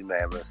and woolly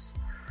mammoths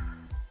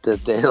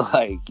that they,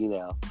 like, you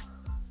know,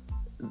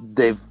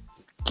 they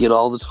get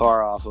all the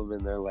tar off them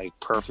and they're like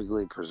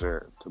perfectly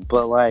preserved.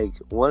 But like,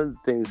 one of the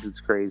things that's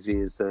crazy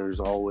is there's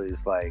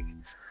always, like,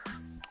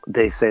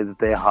 they say that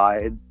they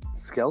hide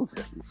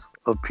skeletons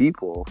of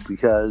people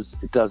because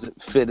it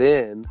doesn't fit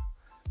in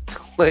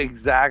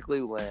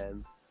exactly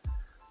when,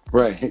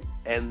 right,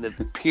 and the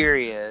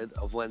period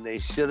of when they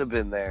should have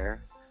been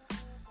there,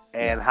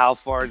 and how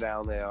far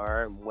down they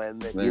are, and when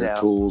you know,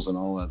 tools and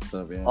all that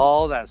stuff. Yeah,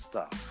 all that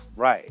stuff,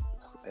 right?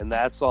 And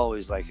that's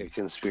always like a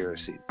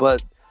conspiracy.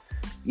 But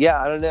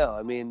yeah, I don't know.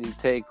 I mean, you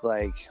take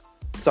like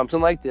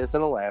something like this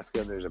in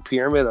Alaska. There's a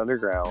pyramid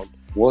underground.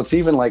 Well, it's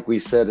even like we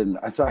said, and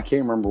I can't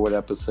remember what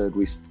episode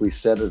we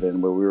said it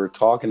in, but we were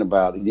talking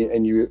about,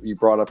 and you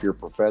brought up your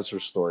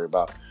professor's story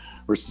about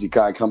where the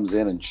guy comes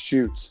in and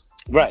shoots,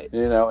 right?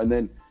 You know, and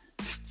then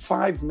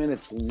 5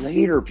 minutes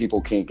later,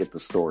 people can't get the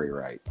story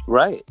right.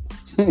 Right.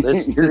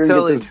 That's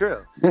totally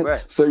true.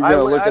 Right. So you got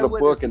to look at a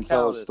book and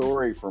tell a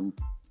story from,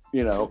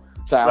 you know,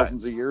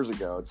 thousands of years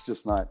ago. It's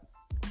just not.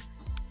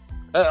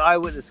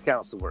 Eyewitness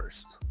account's the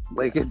worst.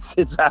 Like, it's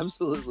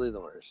absolutely the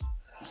worst.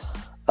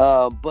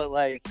 But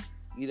like,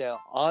 you know,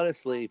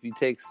 honestly, if you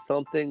take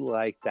something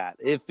like that,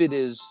 if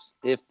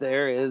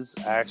there is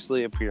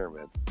actually a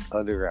pyramid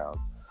underground,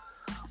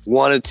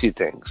 one of two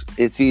things: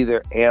 it's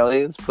either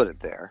aliens put it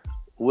there,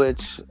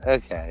 which,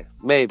 okay,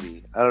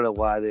 maybe. I don't know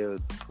why they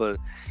would put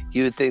it.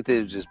 You would think they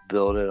would just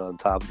build it on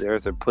top of the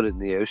earth or put it in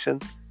the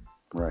ocean.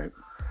 Right.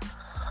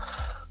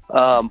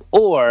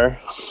 Or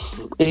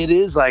it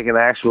is like an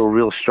actual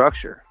real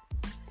structure.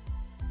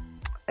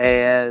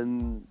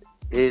 And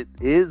it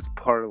is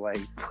part of like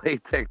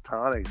plate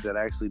tectonics that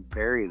actually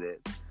buried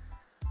it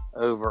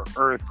over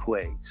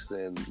earthquakes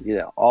and, you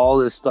know, all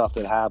this stuff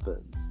that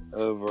happens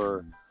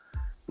over,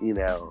 you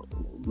know,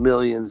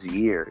 millions of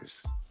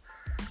years.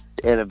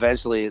 And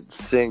eventually it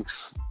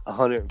sinks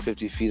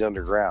 150 feet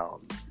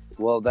underground.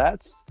 Well,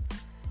 that's,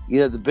 you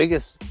know, the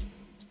biggest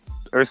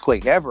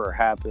earthquake ever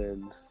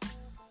happened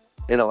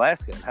in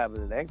Alaska. It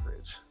happened in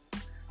Anchorage.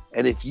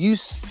 And if you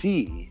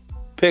see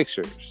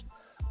pictures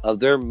of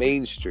their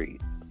main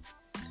street,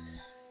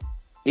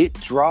 it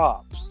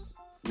drops.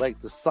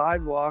 Like, the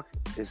sidewalk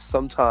is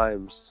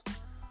sometimes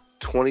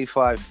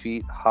 25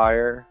 feet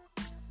higher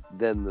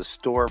than the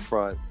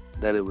storefront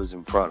that it was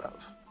in front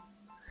of.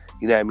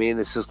 You know what I mean?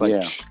 It's just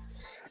like,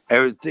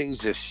 everything's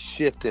just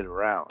shifted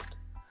around.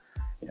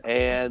 Yeah.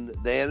 And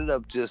they ended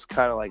up just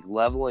kind of like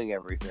leveling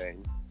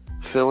everything,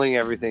 filling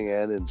everything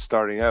in, and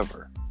starting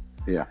over.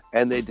 Yeah.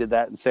 And they did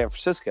that in San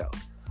Francisco.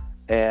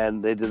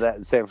 And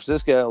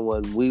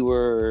when we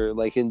were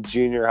like in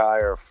junior high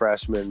or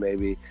freshman,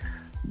 maybe,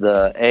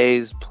 the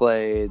A's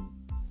played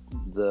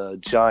the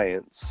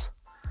Giants,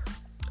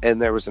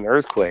 and there was an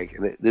earthquake,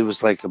 and it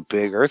was like a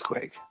big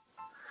earthquake.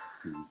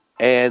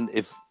 And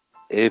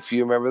if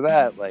you remember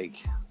that,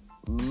 like,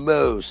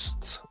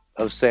 most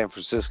of San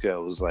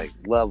Francisco was like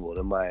leveled.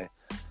 And my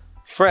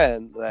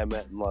friend that I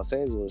met in Los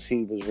Angeles,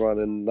 he was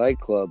running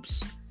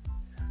nightclubs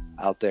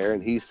out there,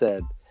 and he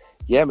said,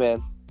 yeah,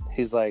 man,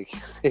 he's like,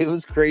 it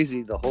was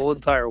crazy. The whole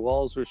entire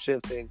walls were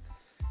shifting.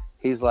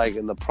 He's like,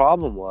 and the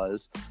problem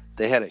was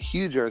they had a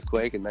huge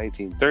earthquake in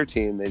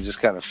 1913. They just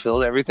kind of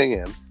filled everything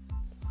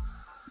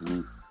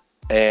in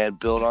and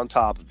built on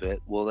top of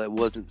it. Well, that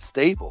wasn't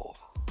stable.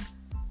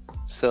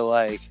 So,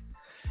 like,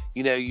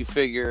 you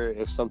figure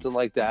if something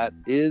like that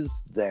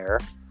is there,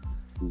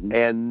 Mhm.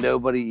 and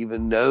nobody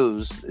even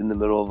knows in the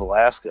middle of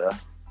Alaska,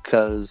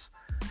 because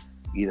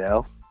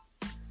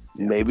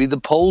maybe the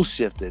poles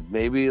shifted,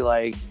 maybe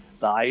like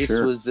the ice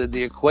Sure. was in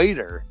the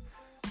equator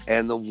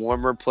and the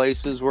warmer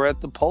places were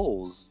at the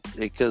poles,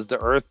 because the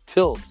earth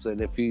tilts, and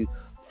if you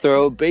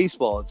throw a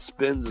baseball it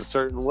spins a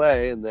certain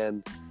way, and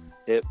then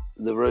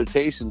the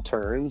rotation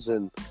turns,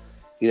 and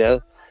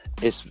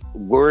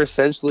we're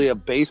essentially a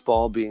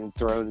baseball being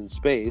thrown in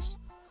space.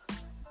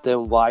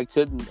 Then why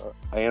couldn't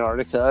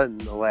Antarctica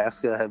and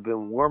Alaska have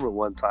been warm at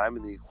one time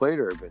and the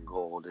equator have been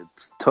cold?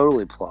 It's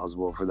totally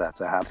plausible for that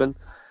to happen.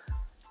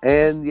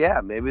 And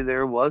yeah, maybe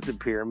there was a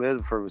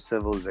pyramid from a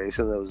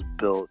civilization that was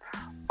built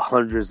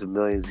hundreds of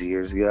millions of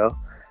years ago,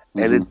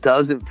 and Mhm. it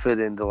doesn't fit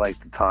into like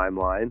the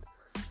timeline.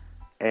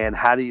 And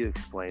how do you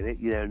explain it?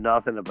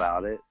 Nothing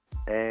about it.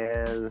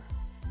 And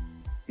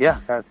yeah,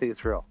 I kind of think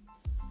it's real.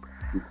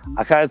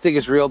 I kind of think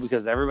it's real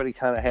because everybody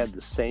kind of had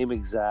the same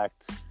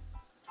exact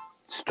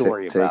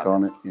story Take about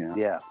on it. it.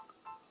 Yeah.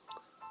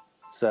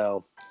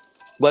 So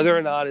whether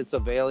or not it's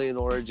of alien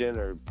origin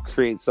or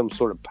creates some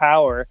sort of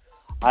power,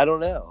 I don't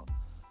know.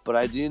 But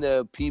I do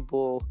know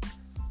people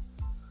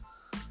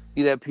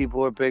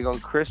are big on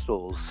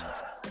crystals,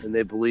 and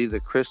they believe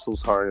that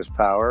crystals harness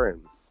power,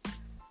 and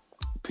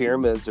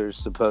pyramids are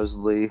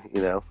supposedly,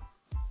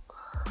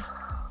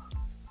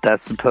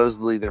 that's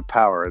supposedly their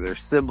power, their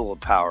symbol of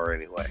power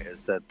anyway,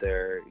 is that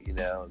they're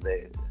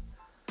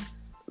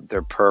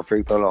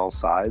perfect on all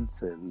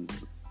sides, and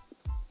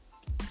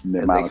The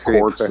and amount they of create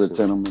quartz crystals. that's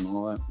in them and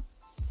all that.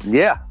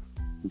 Yeah.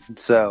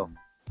 So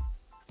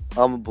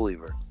I'm a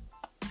believer.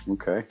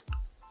 Okay.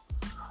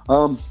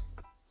 I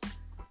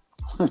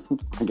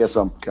guess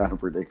I'm kind of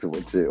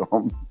predictable too.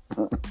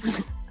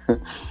 I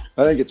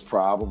think it's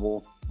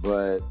probable,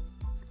 but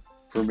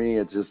for me,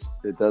 it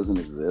doesn't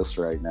exist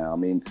right now. I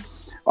mean,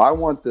 I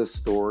want this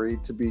story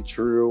to be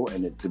true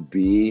and it to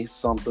be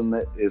something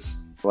that is,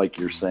 like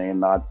you're saying,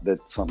 not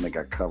that something that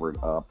got covered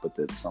up, but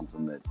that's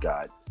something that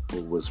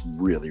was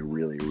really,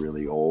 really,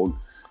 really old.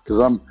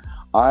 Because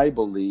I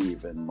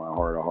believe in my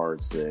heart of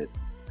hearts that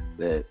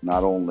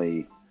not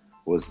only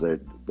was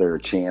there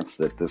a chance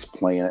that this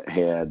planet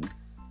had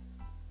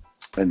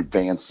an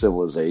advanced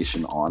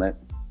civilization on it,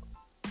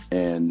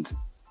 and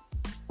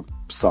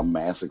some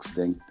mass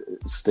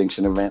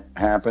extinction event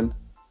happened,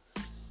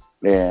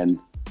 and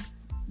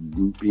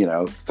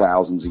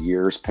thousands of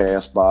years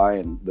passed by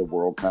and the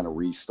world kind of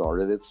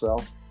restarted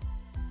itself.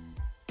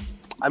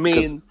 I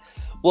mean,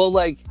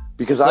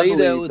 because Plato I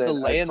believe with that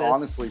Atlantis. it's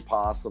honestly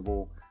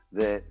possible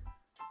that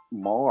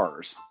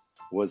Mars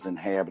was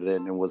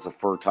inhabited and was a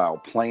fertile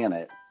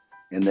planet,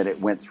 and that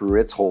it went through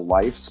its whole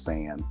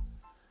lifespan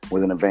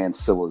with an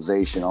advanced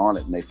civilization on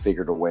it, and they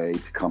figured a way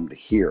to come to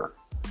here.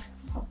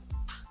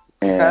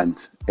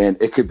 And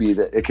it could be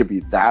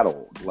that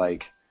old.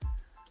 Like,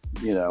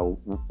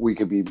 we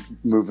could be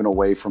moving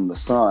away from the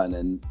sun,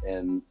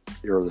 and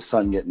or the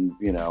sun getting,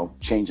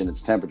 changing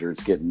its temperature,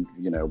 it's getting,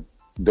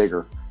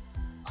 bigger,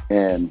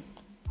 and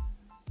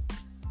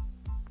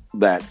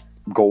that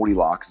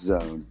Goldilocks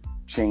zone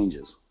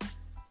changes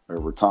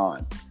over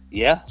time.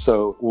 Yeah.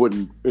 So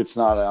it's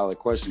not out of the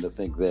question to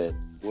think that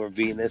Where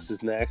Venus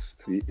is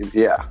next.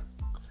 Yeah.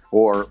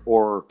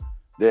 Or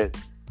that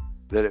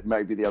it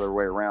might be the other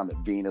way around, that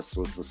Venus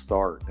was the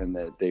start and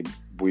that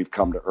we've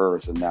come to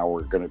Earth, and now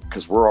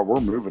because we're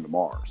moving to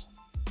Mars.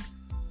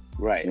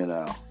 Right.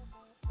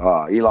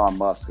 Elon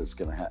Musk is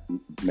going to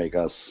make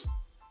us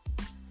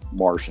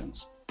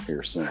Martians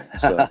here soon.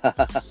 So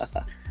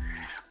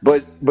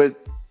but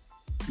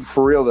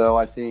for real though,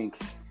 I think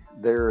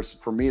there's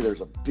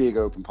a big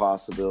open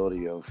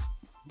possibility of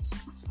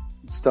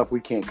stuff we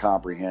can't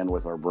comprehend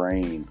with our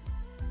brain,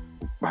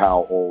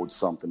 how old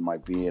something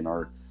might be in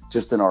our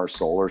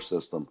solar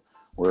system,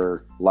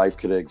 where life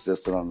could have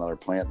existed on another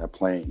planet. That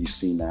planet you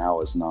see now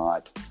is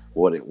not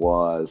what it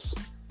was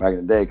back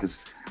in the day, because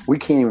we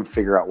can't even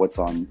figure out what's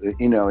on,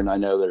 and I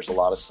know there's a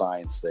lot of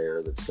science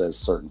there that says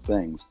certain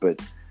things, but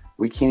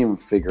we can't even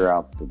figure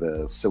out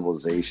the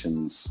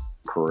civilizations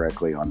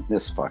correctly on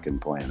this fucking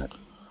planet,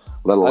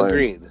 let alone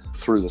Agreed.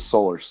 through the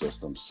solar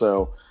system.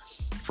 So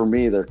for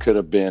me, there could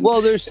have been.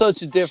 Well, there's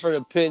such a different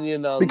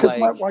opinion on, because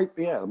my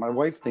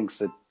wife thinks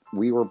that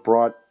we were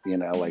brought,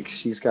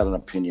 she's got an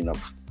opinion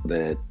of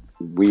that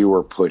we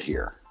were put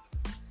here,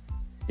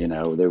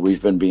 that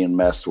we've been being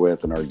messed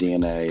with in our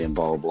DNA and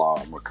blah, blah,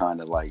 blah. And we're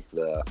kind of like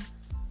the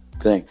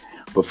thing.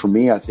 But for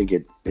me, I think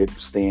it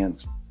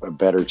stands a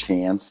better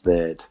chance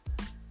that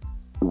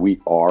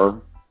we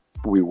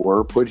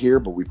were put here,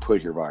 but we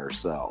put here by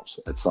ourselves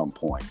at some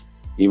point.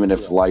 Even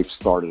if life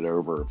started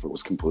over, if it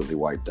was completely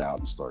wiped out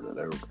and started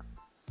over.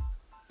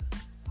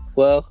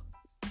 Well,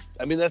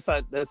 I mean, that's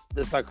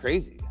not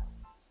crazy.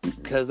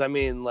 Because, I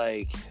mean,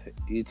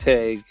 you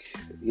take,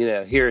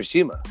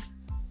 Hiroshima,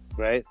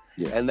 right?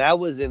 Yeah. And that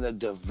was in a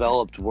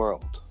developed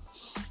world.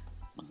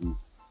 Mm-hmm.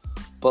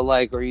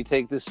 But, or you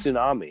take this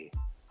tsunami,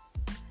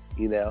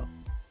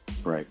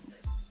 Right.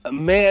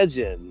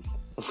 Imagine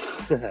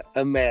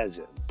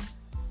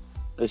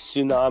a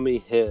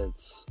tsunami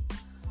hits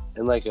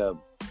in like a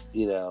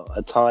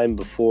time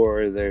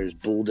before there's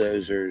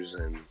bulldozers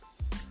and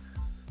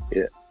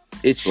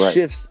it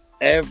shifts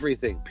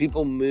everything.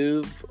 People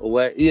move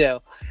away,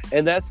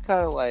 and that's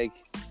kind of like,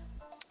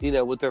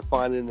 what they're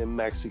finding in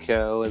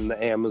Mexico and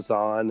the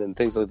Amazon and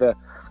things like that.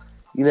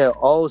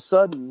 All of a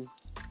sudden,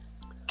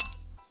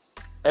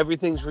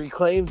 everything's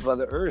reclaimed by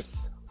the earth.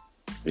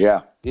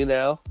 Yeah.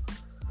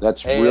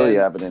 That's really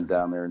evident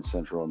down there in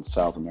Central and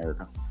South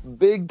America.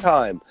 Big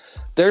time.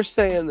 They're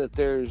saying that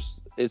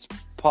it's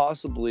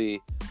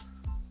possibly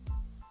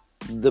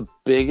the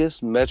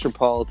biggest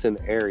metropolitan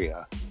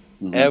area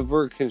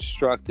ever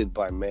constructed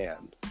by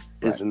man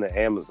is in the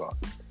Amazon.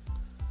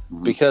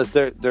 Because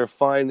they're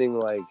finding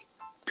like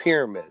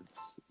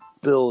pyramids,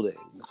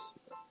 buildings,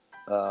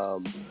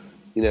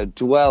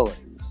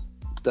 dwellings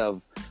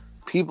of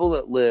people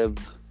that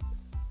lived.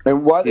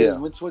 And what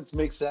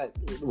makes that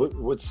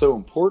what's so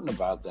important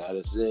about that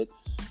is that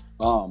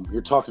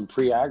you're talking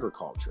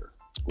pre-agriculture,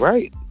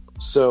 right?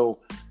 So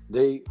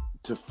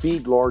to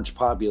feed large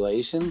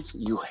populations,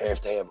 you have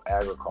to have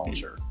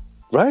agriculture,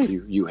 right?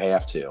 You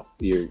have to.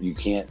 You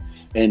can't.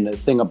 And the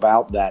thing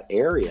about that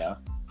area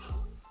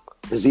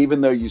is,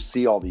 even though you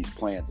see all these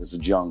plants, it's a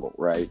jungle,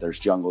 right? There's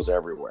jungles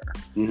everywhere,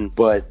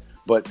 but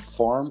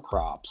farm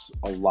crops,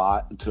 a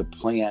lot to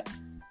plant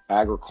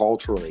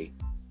agriculturally.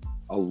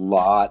 A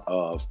lot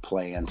of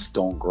plants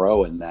don't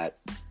grow in that.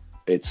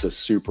 It's a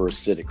super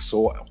acidic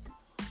soil.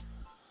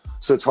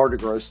 So it's hard to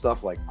grow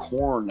stuff like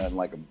corn on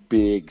like a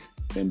big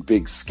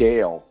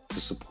scale to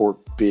support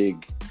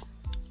big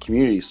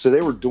communities. So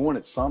they were doing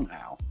it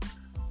somehow,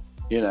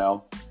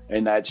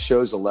 and that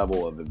shows a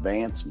level of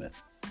advancement.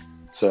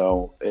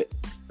 So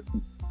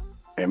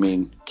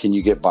can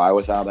you get by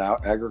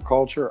without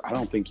agriculture? I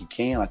don't think you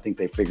can. I think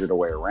they figured a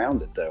way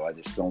around it, though. I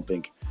just don't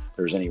think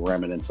there's any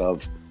remnants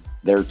of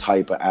their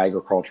type of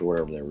agriculture,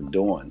 whatever they were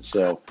doing.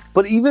 So,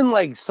 but even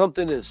like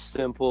something as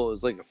simple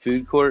as like a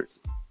food court,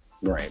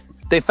 right?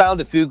 They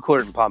found a food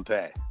court in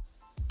Pompeii,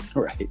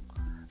 right?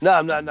 No,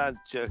 I'm not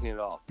joking at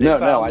all.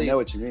 I know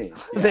what you mean.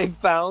 Yeah. They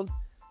found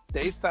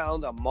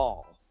a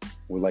mall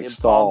with like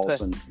stalls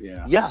Pompeii.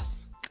 And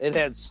yes, it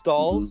had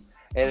stalls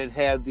and it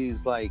had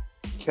these like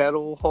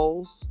kettle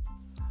holes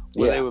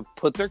where they would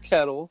put their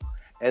kettle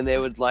and they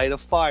would light a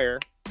fire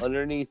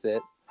underneath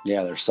it.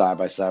 Yeah, they're side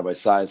by side by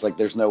side. It's like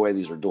there's no way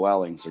these are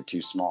dwellings. They're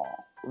too small.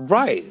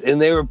 Right.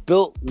 And they were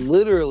built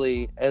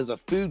literally as a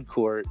food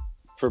court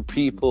for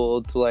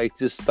people to like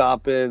just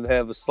stop in and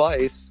have a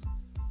slice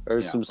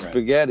or some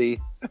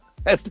spaghetti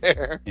at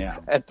their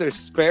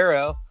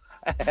Sparrow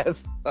at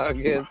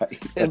fucking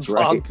in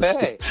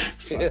Pompeii.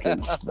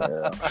 Fucking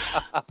Sparrow.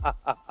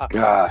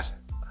 God,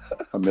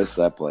 I miss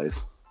that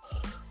place.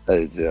 I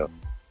do too.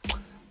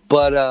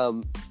 But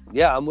I'm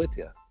with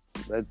you.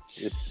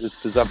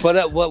 Because I put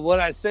up when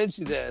I sent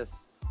you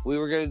this, we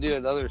were going to do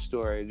another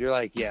story, and you're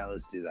like, "Yeah,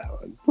 let's do that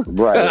one."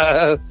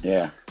 Right?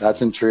 Yeah,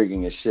 that's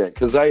intriguing as shit.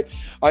 Because I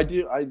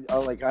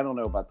don't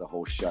know about the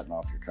whole shutting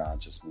off your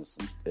consciousness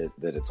and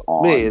that it's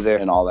on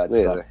and all that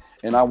stuff. Either.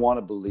 And I want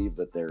to believe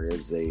that there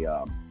is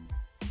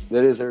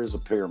a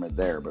pyramid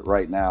there, but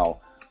right now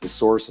the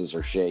sources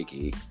are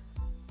shaky.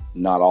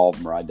 Not all of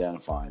them are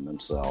identifying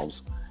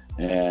themselves,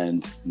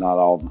 and not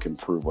all of them can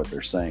prove what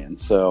they're saying.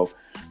 So.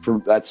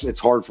 It's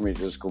hard for me to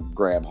just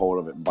grab hold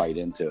of it and bite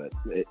into it.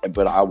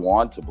 But I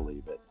want to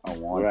believe it. I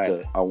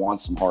want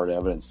some hard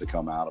evidence to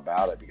come out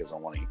about it because I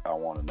want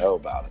to know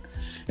about it.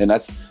 And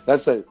that's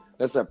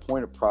that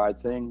point of pride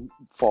thing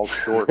falls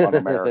short on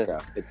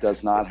America. It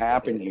does not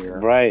happen here.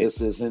 Right. This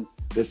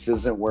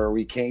isn't where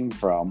we came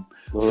from.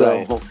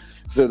 Right.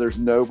 So there's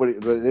nobody.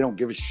 They don't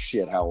give a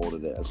shit how old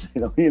it is.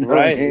 Right. What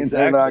I mean?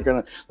 Exactly.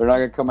 They're not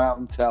gonna come out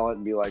and tell it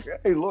and be like,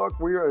 "Hey, look,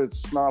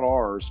 it's not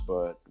ours,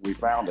 but we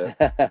found it."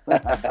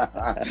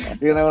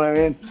 You know what I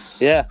mean?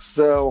 Yeah.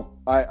 So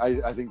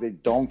I think they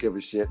don't give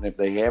a shit, and if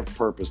they have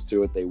purpose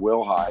to it, they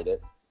will hide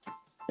it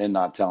and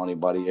not tell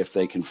anybody if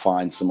they can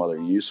find some other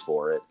use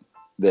for it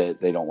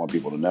that they don't want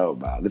people to know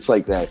about. It's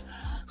like that.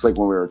 It's like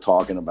when we were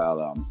talking about,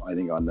 I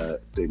think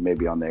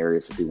maybe on the Area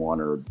 51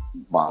 or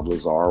Bob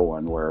Lazar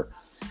one, where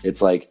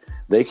it's like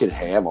they could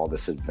have all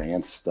this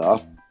advanced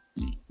stuff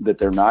that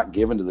they're not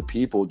giving to the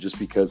people just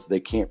because they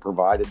can't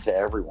provide it to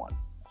everyone.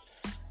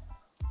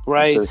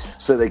 Right.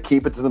 So they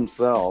keep it to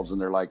themselves,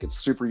 and they're like, it's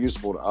super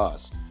useful to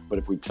us, but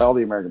if we tell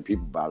the American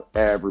people about it,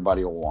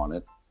 everybody will want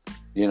it.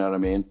 You know what I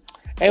mean?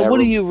 And what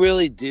do you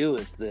really do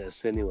with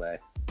this anyway?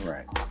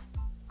 Right.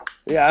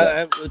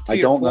 Yeah, so, I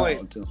don't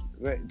know.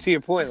 Right, to your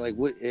point, like,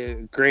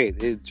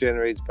 great, it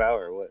generates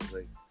power. What,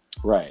 like,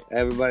 right?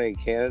 Everybody in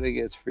Canada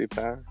gets free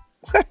power.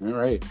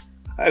 Right.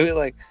 I mean,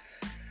 like,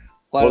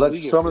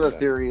 that's some of the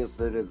theory is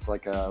that it's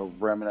like a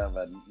remnant of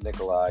a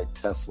Nikola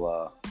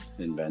Tesla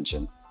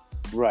invention.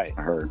 Right.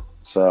 I heard.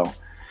 So,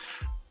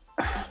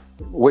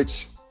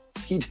 which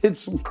he did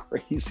some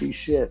crazy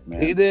shit,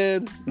 man. He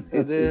did.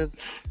 He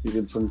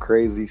did some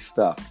crazy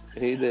stuff.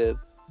 He did.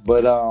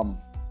 But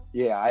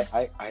yeah,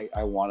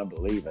 I want to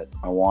believe it.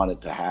 I want it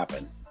to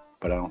happen,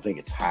 but I don't think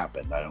it's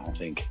happened. I don't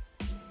think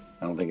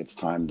it's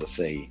time to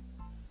say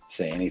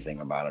say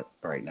anything about it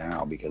right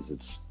now because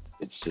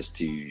it's just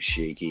too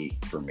shaky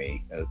for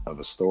me of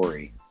a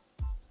story.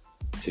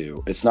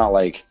 It's not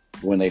like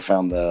when they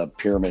found the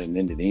pyramid in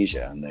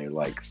Indonesia and they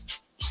like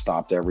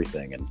stopped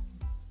everything and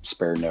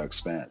spared no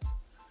expense.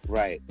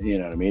 Right. You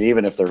know what I mean?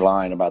 Even if they're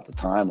lying about the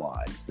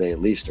timelines, they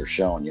at least are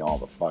showing you all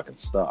the fucking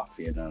stuff.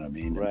 You know what I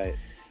mean? Right.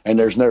 And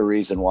there's no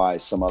reason why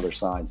some other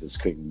scientists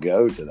couldn't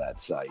go to that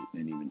site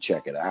and even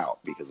check it out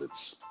because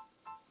it's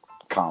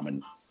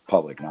common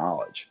public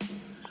knowledge.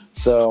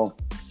 So,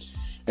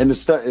 and the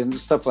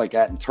stuff like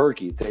that in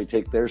Turkey, they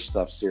take their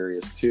stuff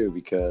serious too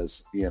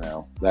because, you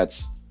know,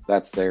 that's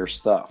their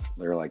stuff.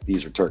 They're like,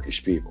 these are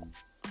Turkish people.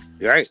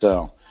 Right.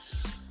 So,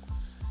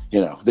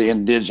 you know, the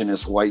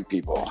indigenous white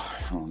people.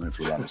 I don't know if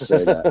you want to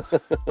say that.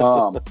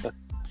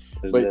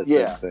 But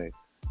yeah,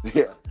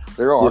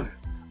 there are.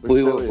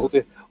 We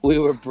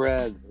were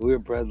bred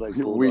like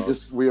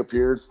bulldogs. We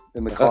appeared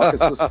in the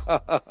Caucasus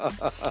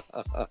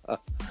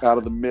out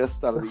of the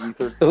mist, out of the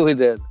ether. We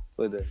did.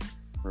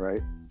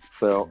 Right.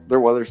 So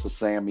there's the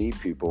Sami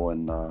people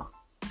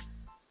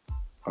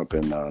up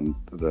in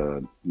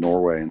the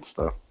Norway and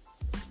stuff.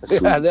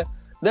 Yeah, I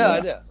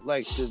know.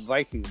 Like the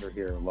Vikings were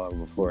here long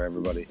before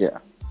everybody. Yeah.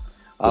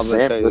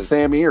 The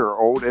Sami are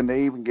old, and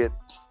they even get.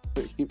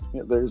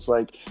 There's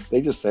like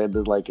they just said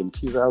that like in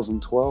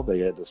 2012 they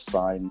had to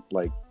sign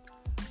like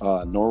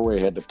Norway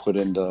had to put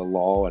into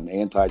law an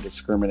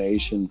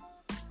anti-discrimination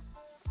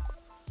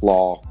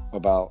law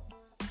about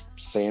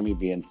Sami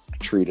being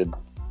treated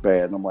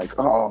bad, and I'm like,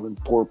 oh, them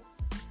poor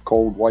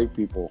cold white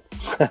people.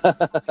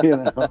 You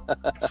know,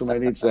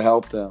 somebody needs to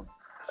help them.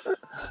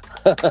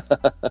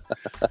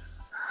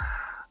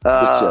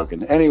 Just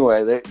joking.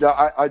 Anyway,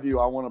 I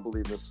want to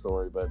believe this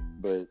story, but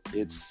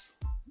it's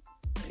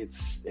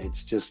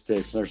just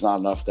there's not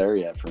enough there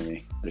yet for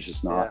me. There's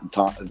just not,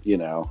 you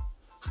know.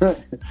 I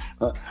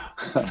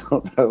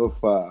don't know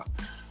if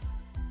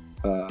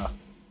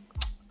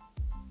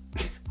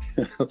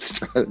let's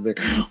try there.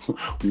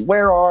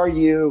 Where are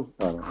you?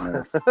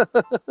 I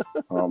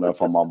don't know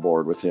if I'm on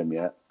board with him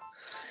yet.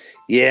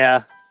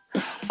 Yeah,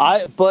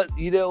 but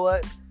you know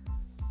what?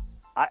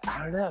 I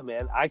don't know,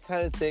 man. I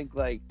kind of think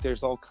like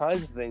there's all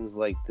kinds of things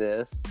like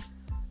this,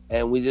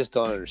 and we just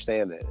don't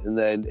understand it. And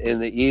then in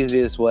the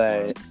easiest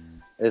way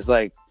is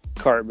like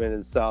Cartman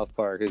in South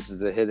Park, is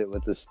just to hit it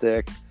with a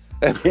stick.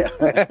 Yeah.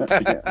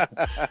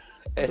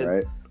 and,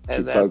 right.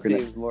 And that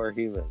seems more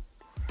human.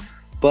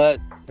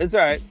 But it's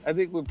all right. I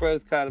think we're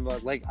both kind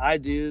of like, I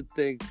do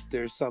think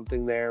there's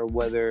something there,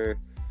 whether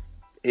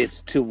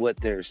it's to what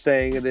they're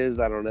saying it is,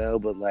 I don't know,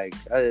 but like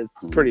it's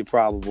pretty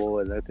probable,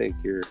 and I think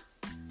you're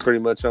pretty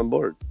much on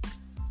board.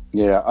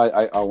 Yeah,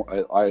 I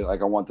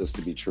want this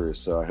to be true,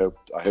 so I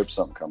hope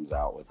something comes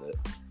out with it.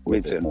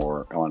 It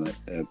more on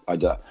it. I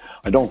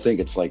don't think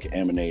it's like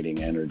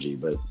emanating energy,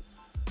 but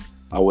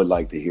I would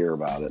like to hear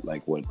about it,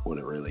 like what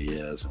it really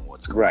is and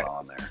what's going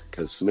on there.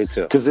 Cause, me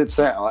too. Because it's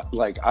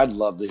like I'd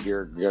love to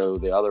hear it go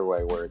the other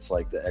way, where it's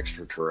like the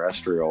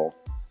extraterrestrial.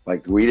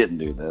 Like we didn't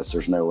do this.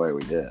 There's no way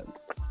we did.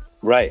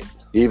 Right.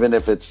 Even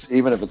if it's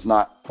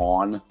not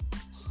on.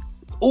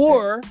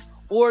 Or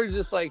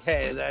just like,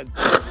 hey, that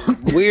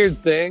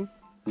weird thing.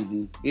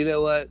 Mm-hmm. You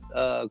know what?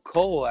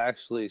 Coal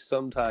actually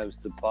sometimes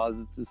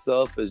deposits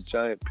itself as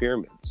giant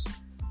pyramids.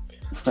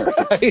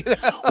 You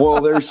know?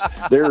 Well,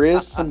 there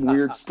is some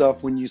weird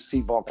stuff when you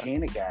see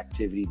volcanic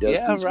activity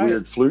does these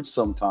weird flutes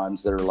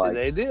sometimes that are like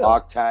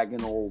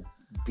octagonal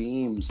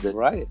beams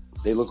that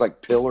they look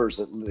like pillars.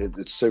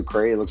 It's so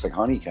crazy. It looks like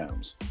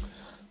honeycombs.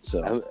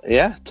 So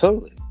yeah,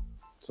 totally.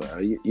 So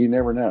you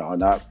never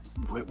know.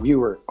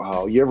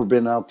 You ever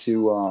been out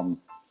to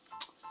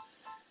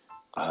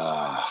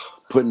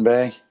Put-in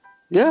Bay?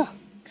 Yeah.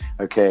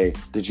 Okay.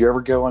 Did you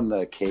ever go on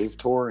the cave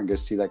tour and go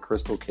see that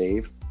Crystal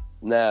Cave?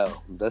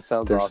 No, that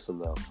sounds awesome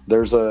though.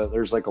 There's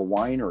like a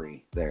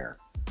winery there,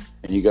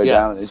 and you go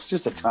down. It's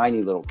just a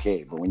tiny little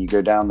cave, but when you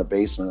go down the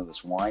basement of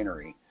this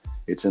winery,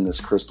 it's in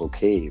this crystal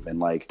cave, and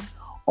like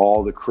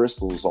all the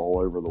crystals all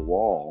over the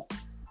wall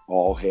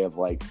all have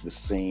like the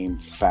same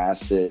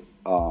facet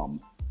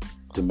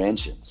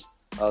dimensions.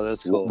 Oh,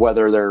 that's cool.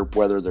 Whether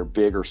they're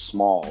big or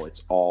small,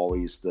 it's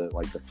always the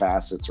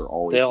facets are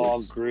always. They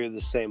all grew the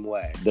same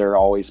way. They're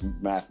always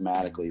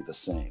mathematically the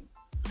same.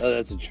 Oh,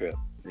 that's a trip.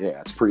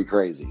 Yeah, it's pretty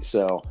crazy.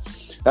 So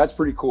that's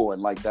pretty cool,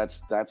 and like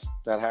that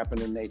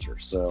happened in nature.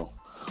 So,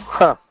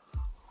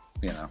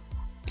 you know,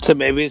 so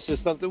maybe it's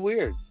just something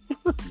weird.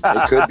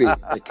 It could be.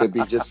 It could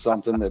be just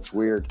something that's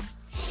weird.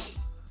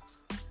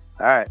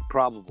 All right,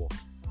 probable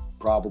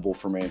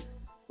for me.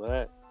 All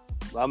right,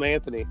 I'm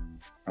Anthony.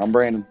 I'm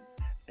Brandon,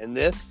 and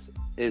this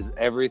is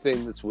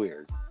Everything That's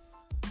Weird.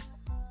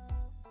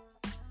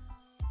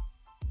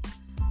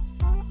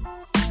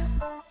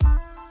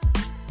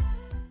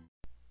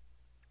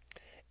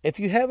 If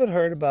you haven't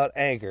heard about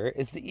Anchor,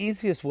 it's the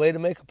easiest way to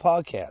make a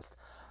podcast.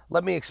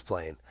 Let me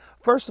explain.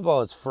 First of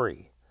all, it's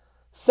free.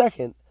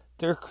 Second,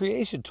 there are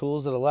creation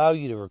tools that allow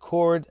you to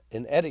record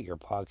and edit your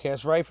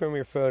podcast right from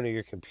your phone or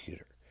your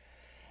computer.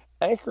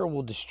 Anchor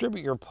will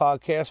distribute your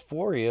podcast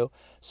for you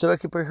so it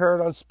can be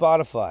heard on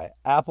Spotify,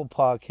 Apple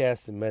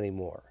Podcasts, and many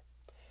more.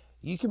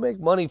 You can make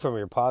money from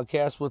your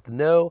podcast with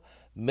no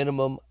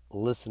minimum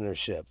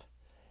listenership.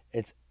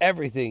 It's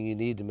everything you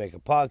need to make a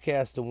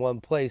podcast in one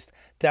place.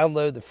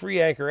 Download the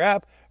free Anchor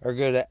app or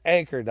go to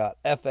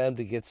anchor.fm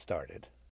to get started.